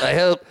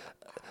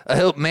I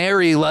hope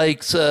Mary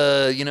likes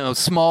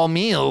small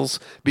meals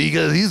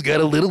because he's got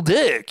a little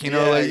dick, stuff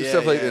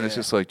like that. And it's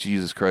just like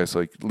Jesus Christ,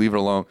 like leave it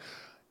alone.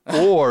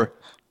 Or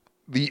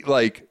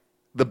the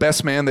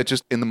best man that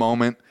just in the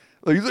moment,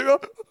 like he's like,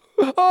 oh,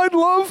 I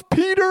love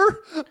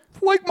Peter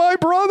like my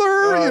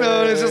brother,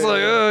 and it's just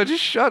like,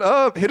 just shut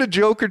up, hit a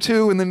joke or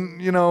two, and then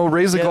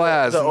raise a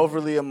glass. The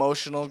overly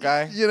emotional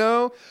guy,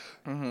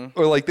 mm-hmm.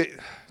 Or like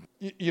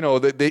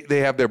they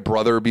have their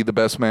brother be the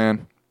best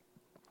man.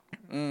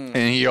 And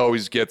he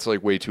always gets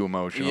like way too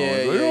emotional.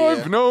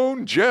 I've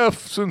known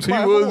Jeff since he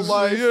was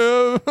like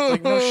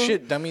no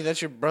shit, dummy.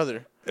 That's your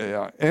brother.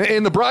 Yeah,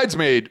 and the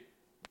bridesmaid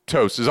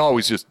toast is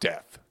always just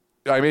death.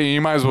 I mean, you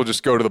might as well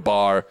just go to the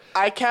bar.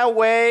 I can't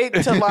wait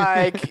to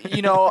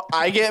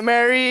I get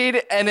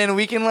married and then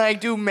we can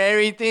do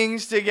married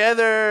things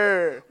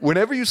together.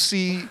 Whenever you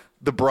see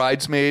the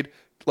bridesmaid,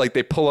 like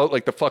they pull out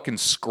like the fucking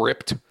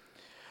script.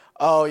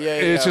 Oh, yeah.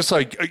 It's just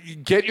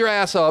like, get your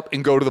ass up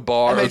and go to the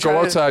bar or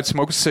go outside,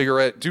 smoke a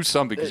cigarette, do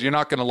something because you're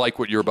not going to like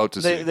what you're about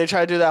to see. They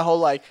try to do that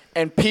whole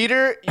and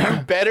Peter,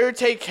 you better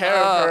take care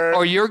of her.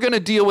 Or you're going to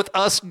deal with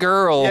us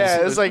girls.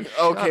 Yeah, it's like,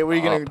 okay, what are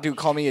you going to do?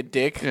 Call me a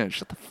dick? Yeah,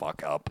 shut the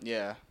fuck up.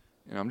 Yeah.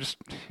 I'm just...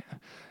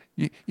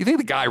 You think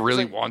the guy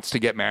really wants to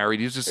get married?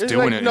 He's just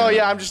doing it. No,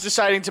 I'm just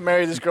deciding to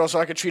marry this girl so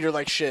I can treat her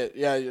like shit.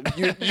 Yeah,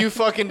 you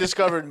fucking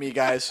discovered me,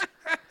 guys.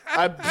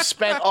 I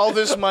spent all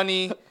this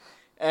money...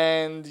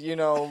 And,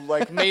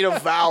 made a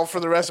vow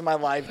for the rest of my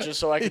life just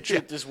so I could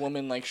treat this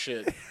woman like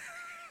shit.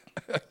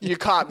 You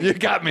caught me. You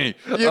got me.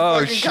 You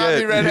fucking caught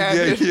me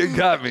red-handed. You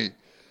got me.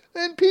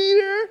 And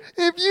Peter,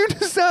 if you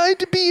decide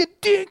to be a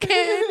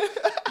dickhead,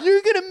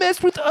 you're going to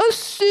mess with us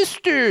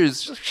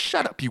sisters. Just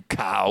shut up, you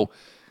cow.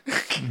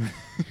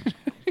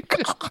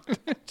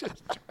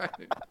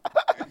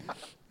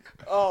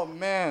 Oh,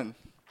 man.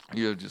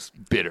 You're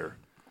just bitter.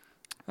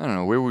 I don't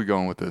know. Where are we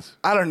going with this?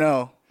 I don't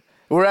know.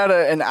 We're at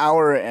an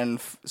hour and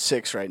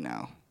 6 right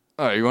now.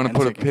 All right, you want to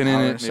put a pin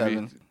in it?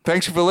 Maybe.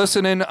 Thanks for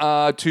listening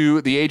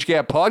to the Age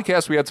Gap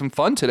podcast. We had some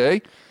fun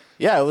today.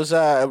 Yeah, it was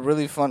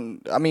really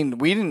fun. I mean,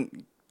 we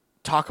didn't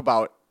talk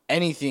about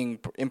anything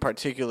in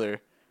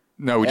particular.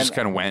 No, we just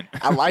kind of went.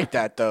 I like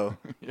that, though.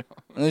 Yeah.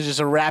 It was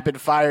just a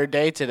rapid-fire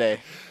day today.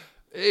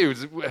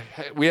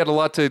 We had a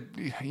lot to,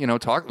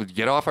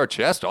 get off our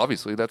chest,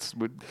 obviously. Like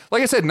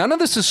I said, none of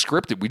this is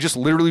scripted. We just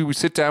we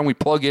sit down, we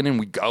plug in, and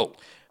we go.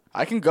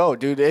 I can go,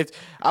 dude.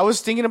 I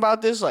was thinking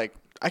about this, I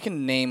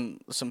can name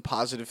some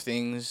positive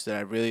things that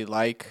I really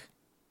like,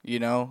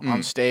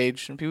 on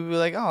stage. And people be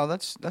like, oh,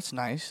 that's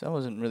nice. That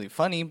wasn't really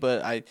funny,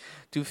 but I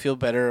do feel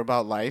better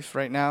about life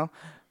right now.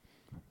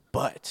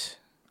 But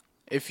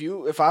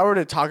if I were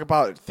to talk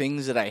about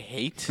things that I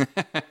hate...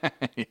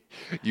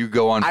 You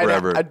go on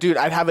forever.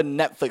 I'd have a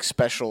Netflix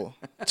special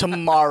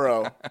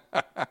tomorrow.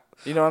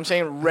 You know what I'm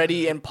saying?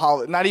 Ready and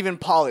polished. Not even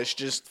polished,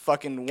 just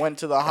fucking went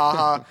to the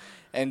haha...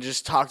 and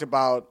just talked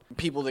about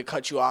people that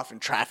cut you off in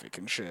traffic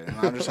and shit. And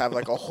I'll just have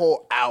a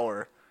whole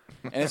hour.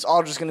 And it's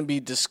all just going to be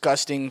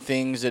disgusting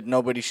things that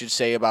nobody should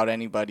say about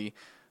anybody.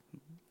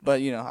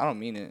 But, I don't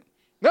mean it.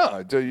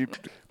 No,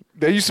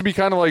 that used to be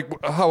kind of like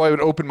how I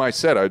would open my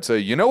set. I would say,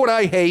 you know what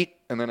I hate?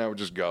 And then I would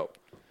just go.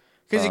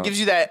 Because it gives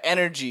you that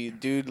energy,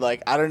 dude.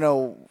 I don't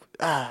know.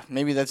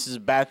 Maybe that's just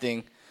a bad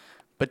thing.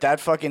 But that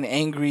fucking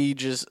angry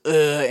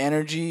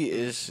energy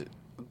is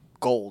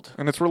gold.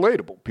 And it's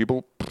relatable.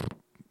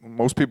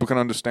 Most people can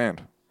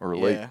understand or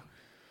relate. Yeah,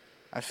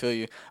 I feel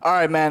you. All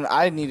right, man.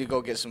 I need to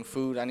go get some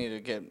food. I need to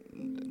get,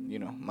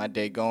 my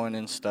day going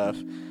and stuff.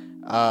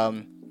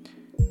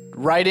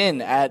 Write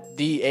in at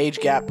the Age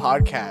Gap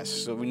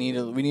Podcast. So we need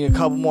a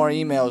couple more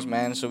emails,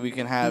 man, so we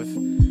can have, a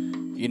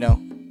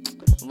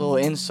little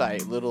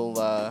insight, little.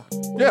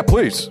 Yeah,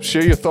 please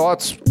share your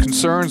thoughts,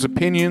 concerns,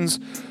 opinions,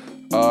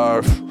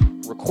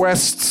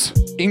 requests,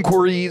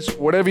 inquiries,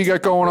 whatever you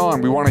got going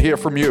on. We want to hear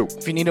from you.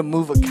 If you need to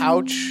move a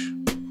couch.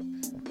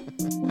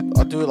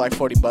 I'll do it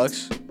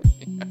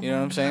 $40. You know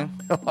what I'm saying?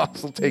 I'll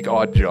also take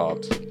odd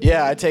jobs.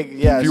 Yeah, I take.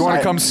 Yeah. If you want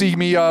to come see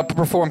me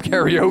perform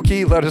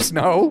karaoke, let us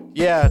know.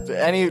 Yeah.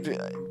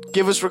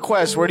 Give us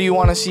requests. Where do you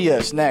want to see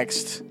us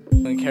next?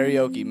 In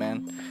karaoke,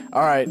 man.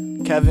 All right,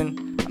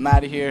 Kevin. I'm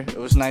out of here. It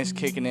was nice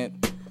kicking it.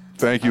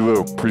 Thank you,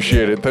 Lou.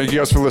 Appreciate it. Thank you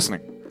guys for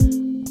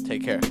listening.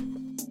 Take care.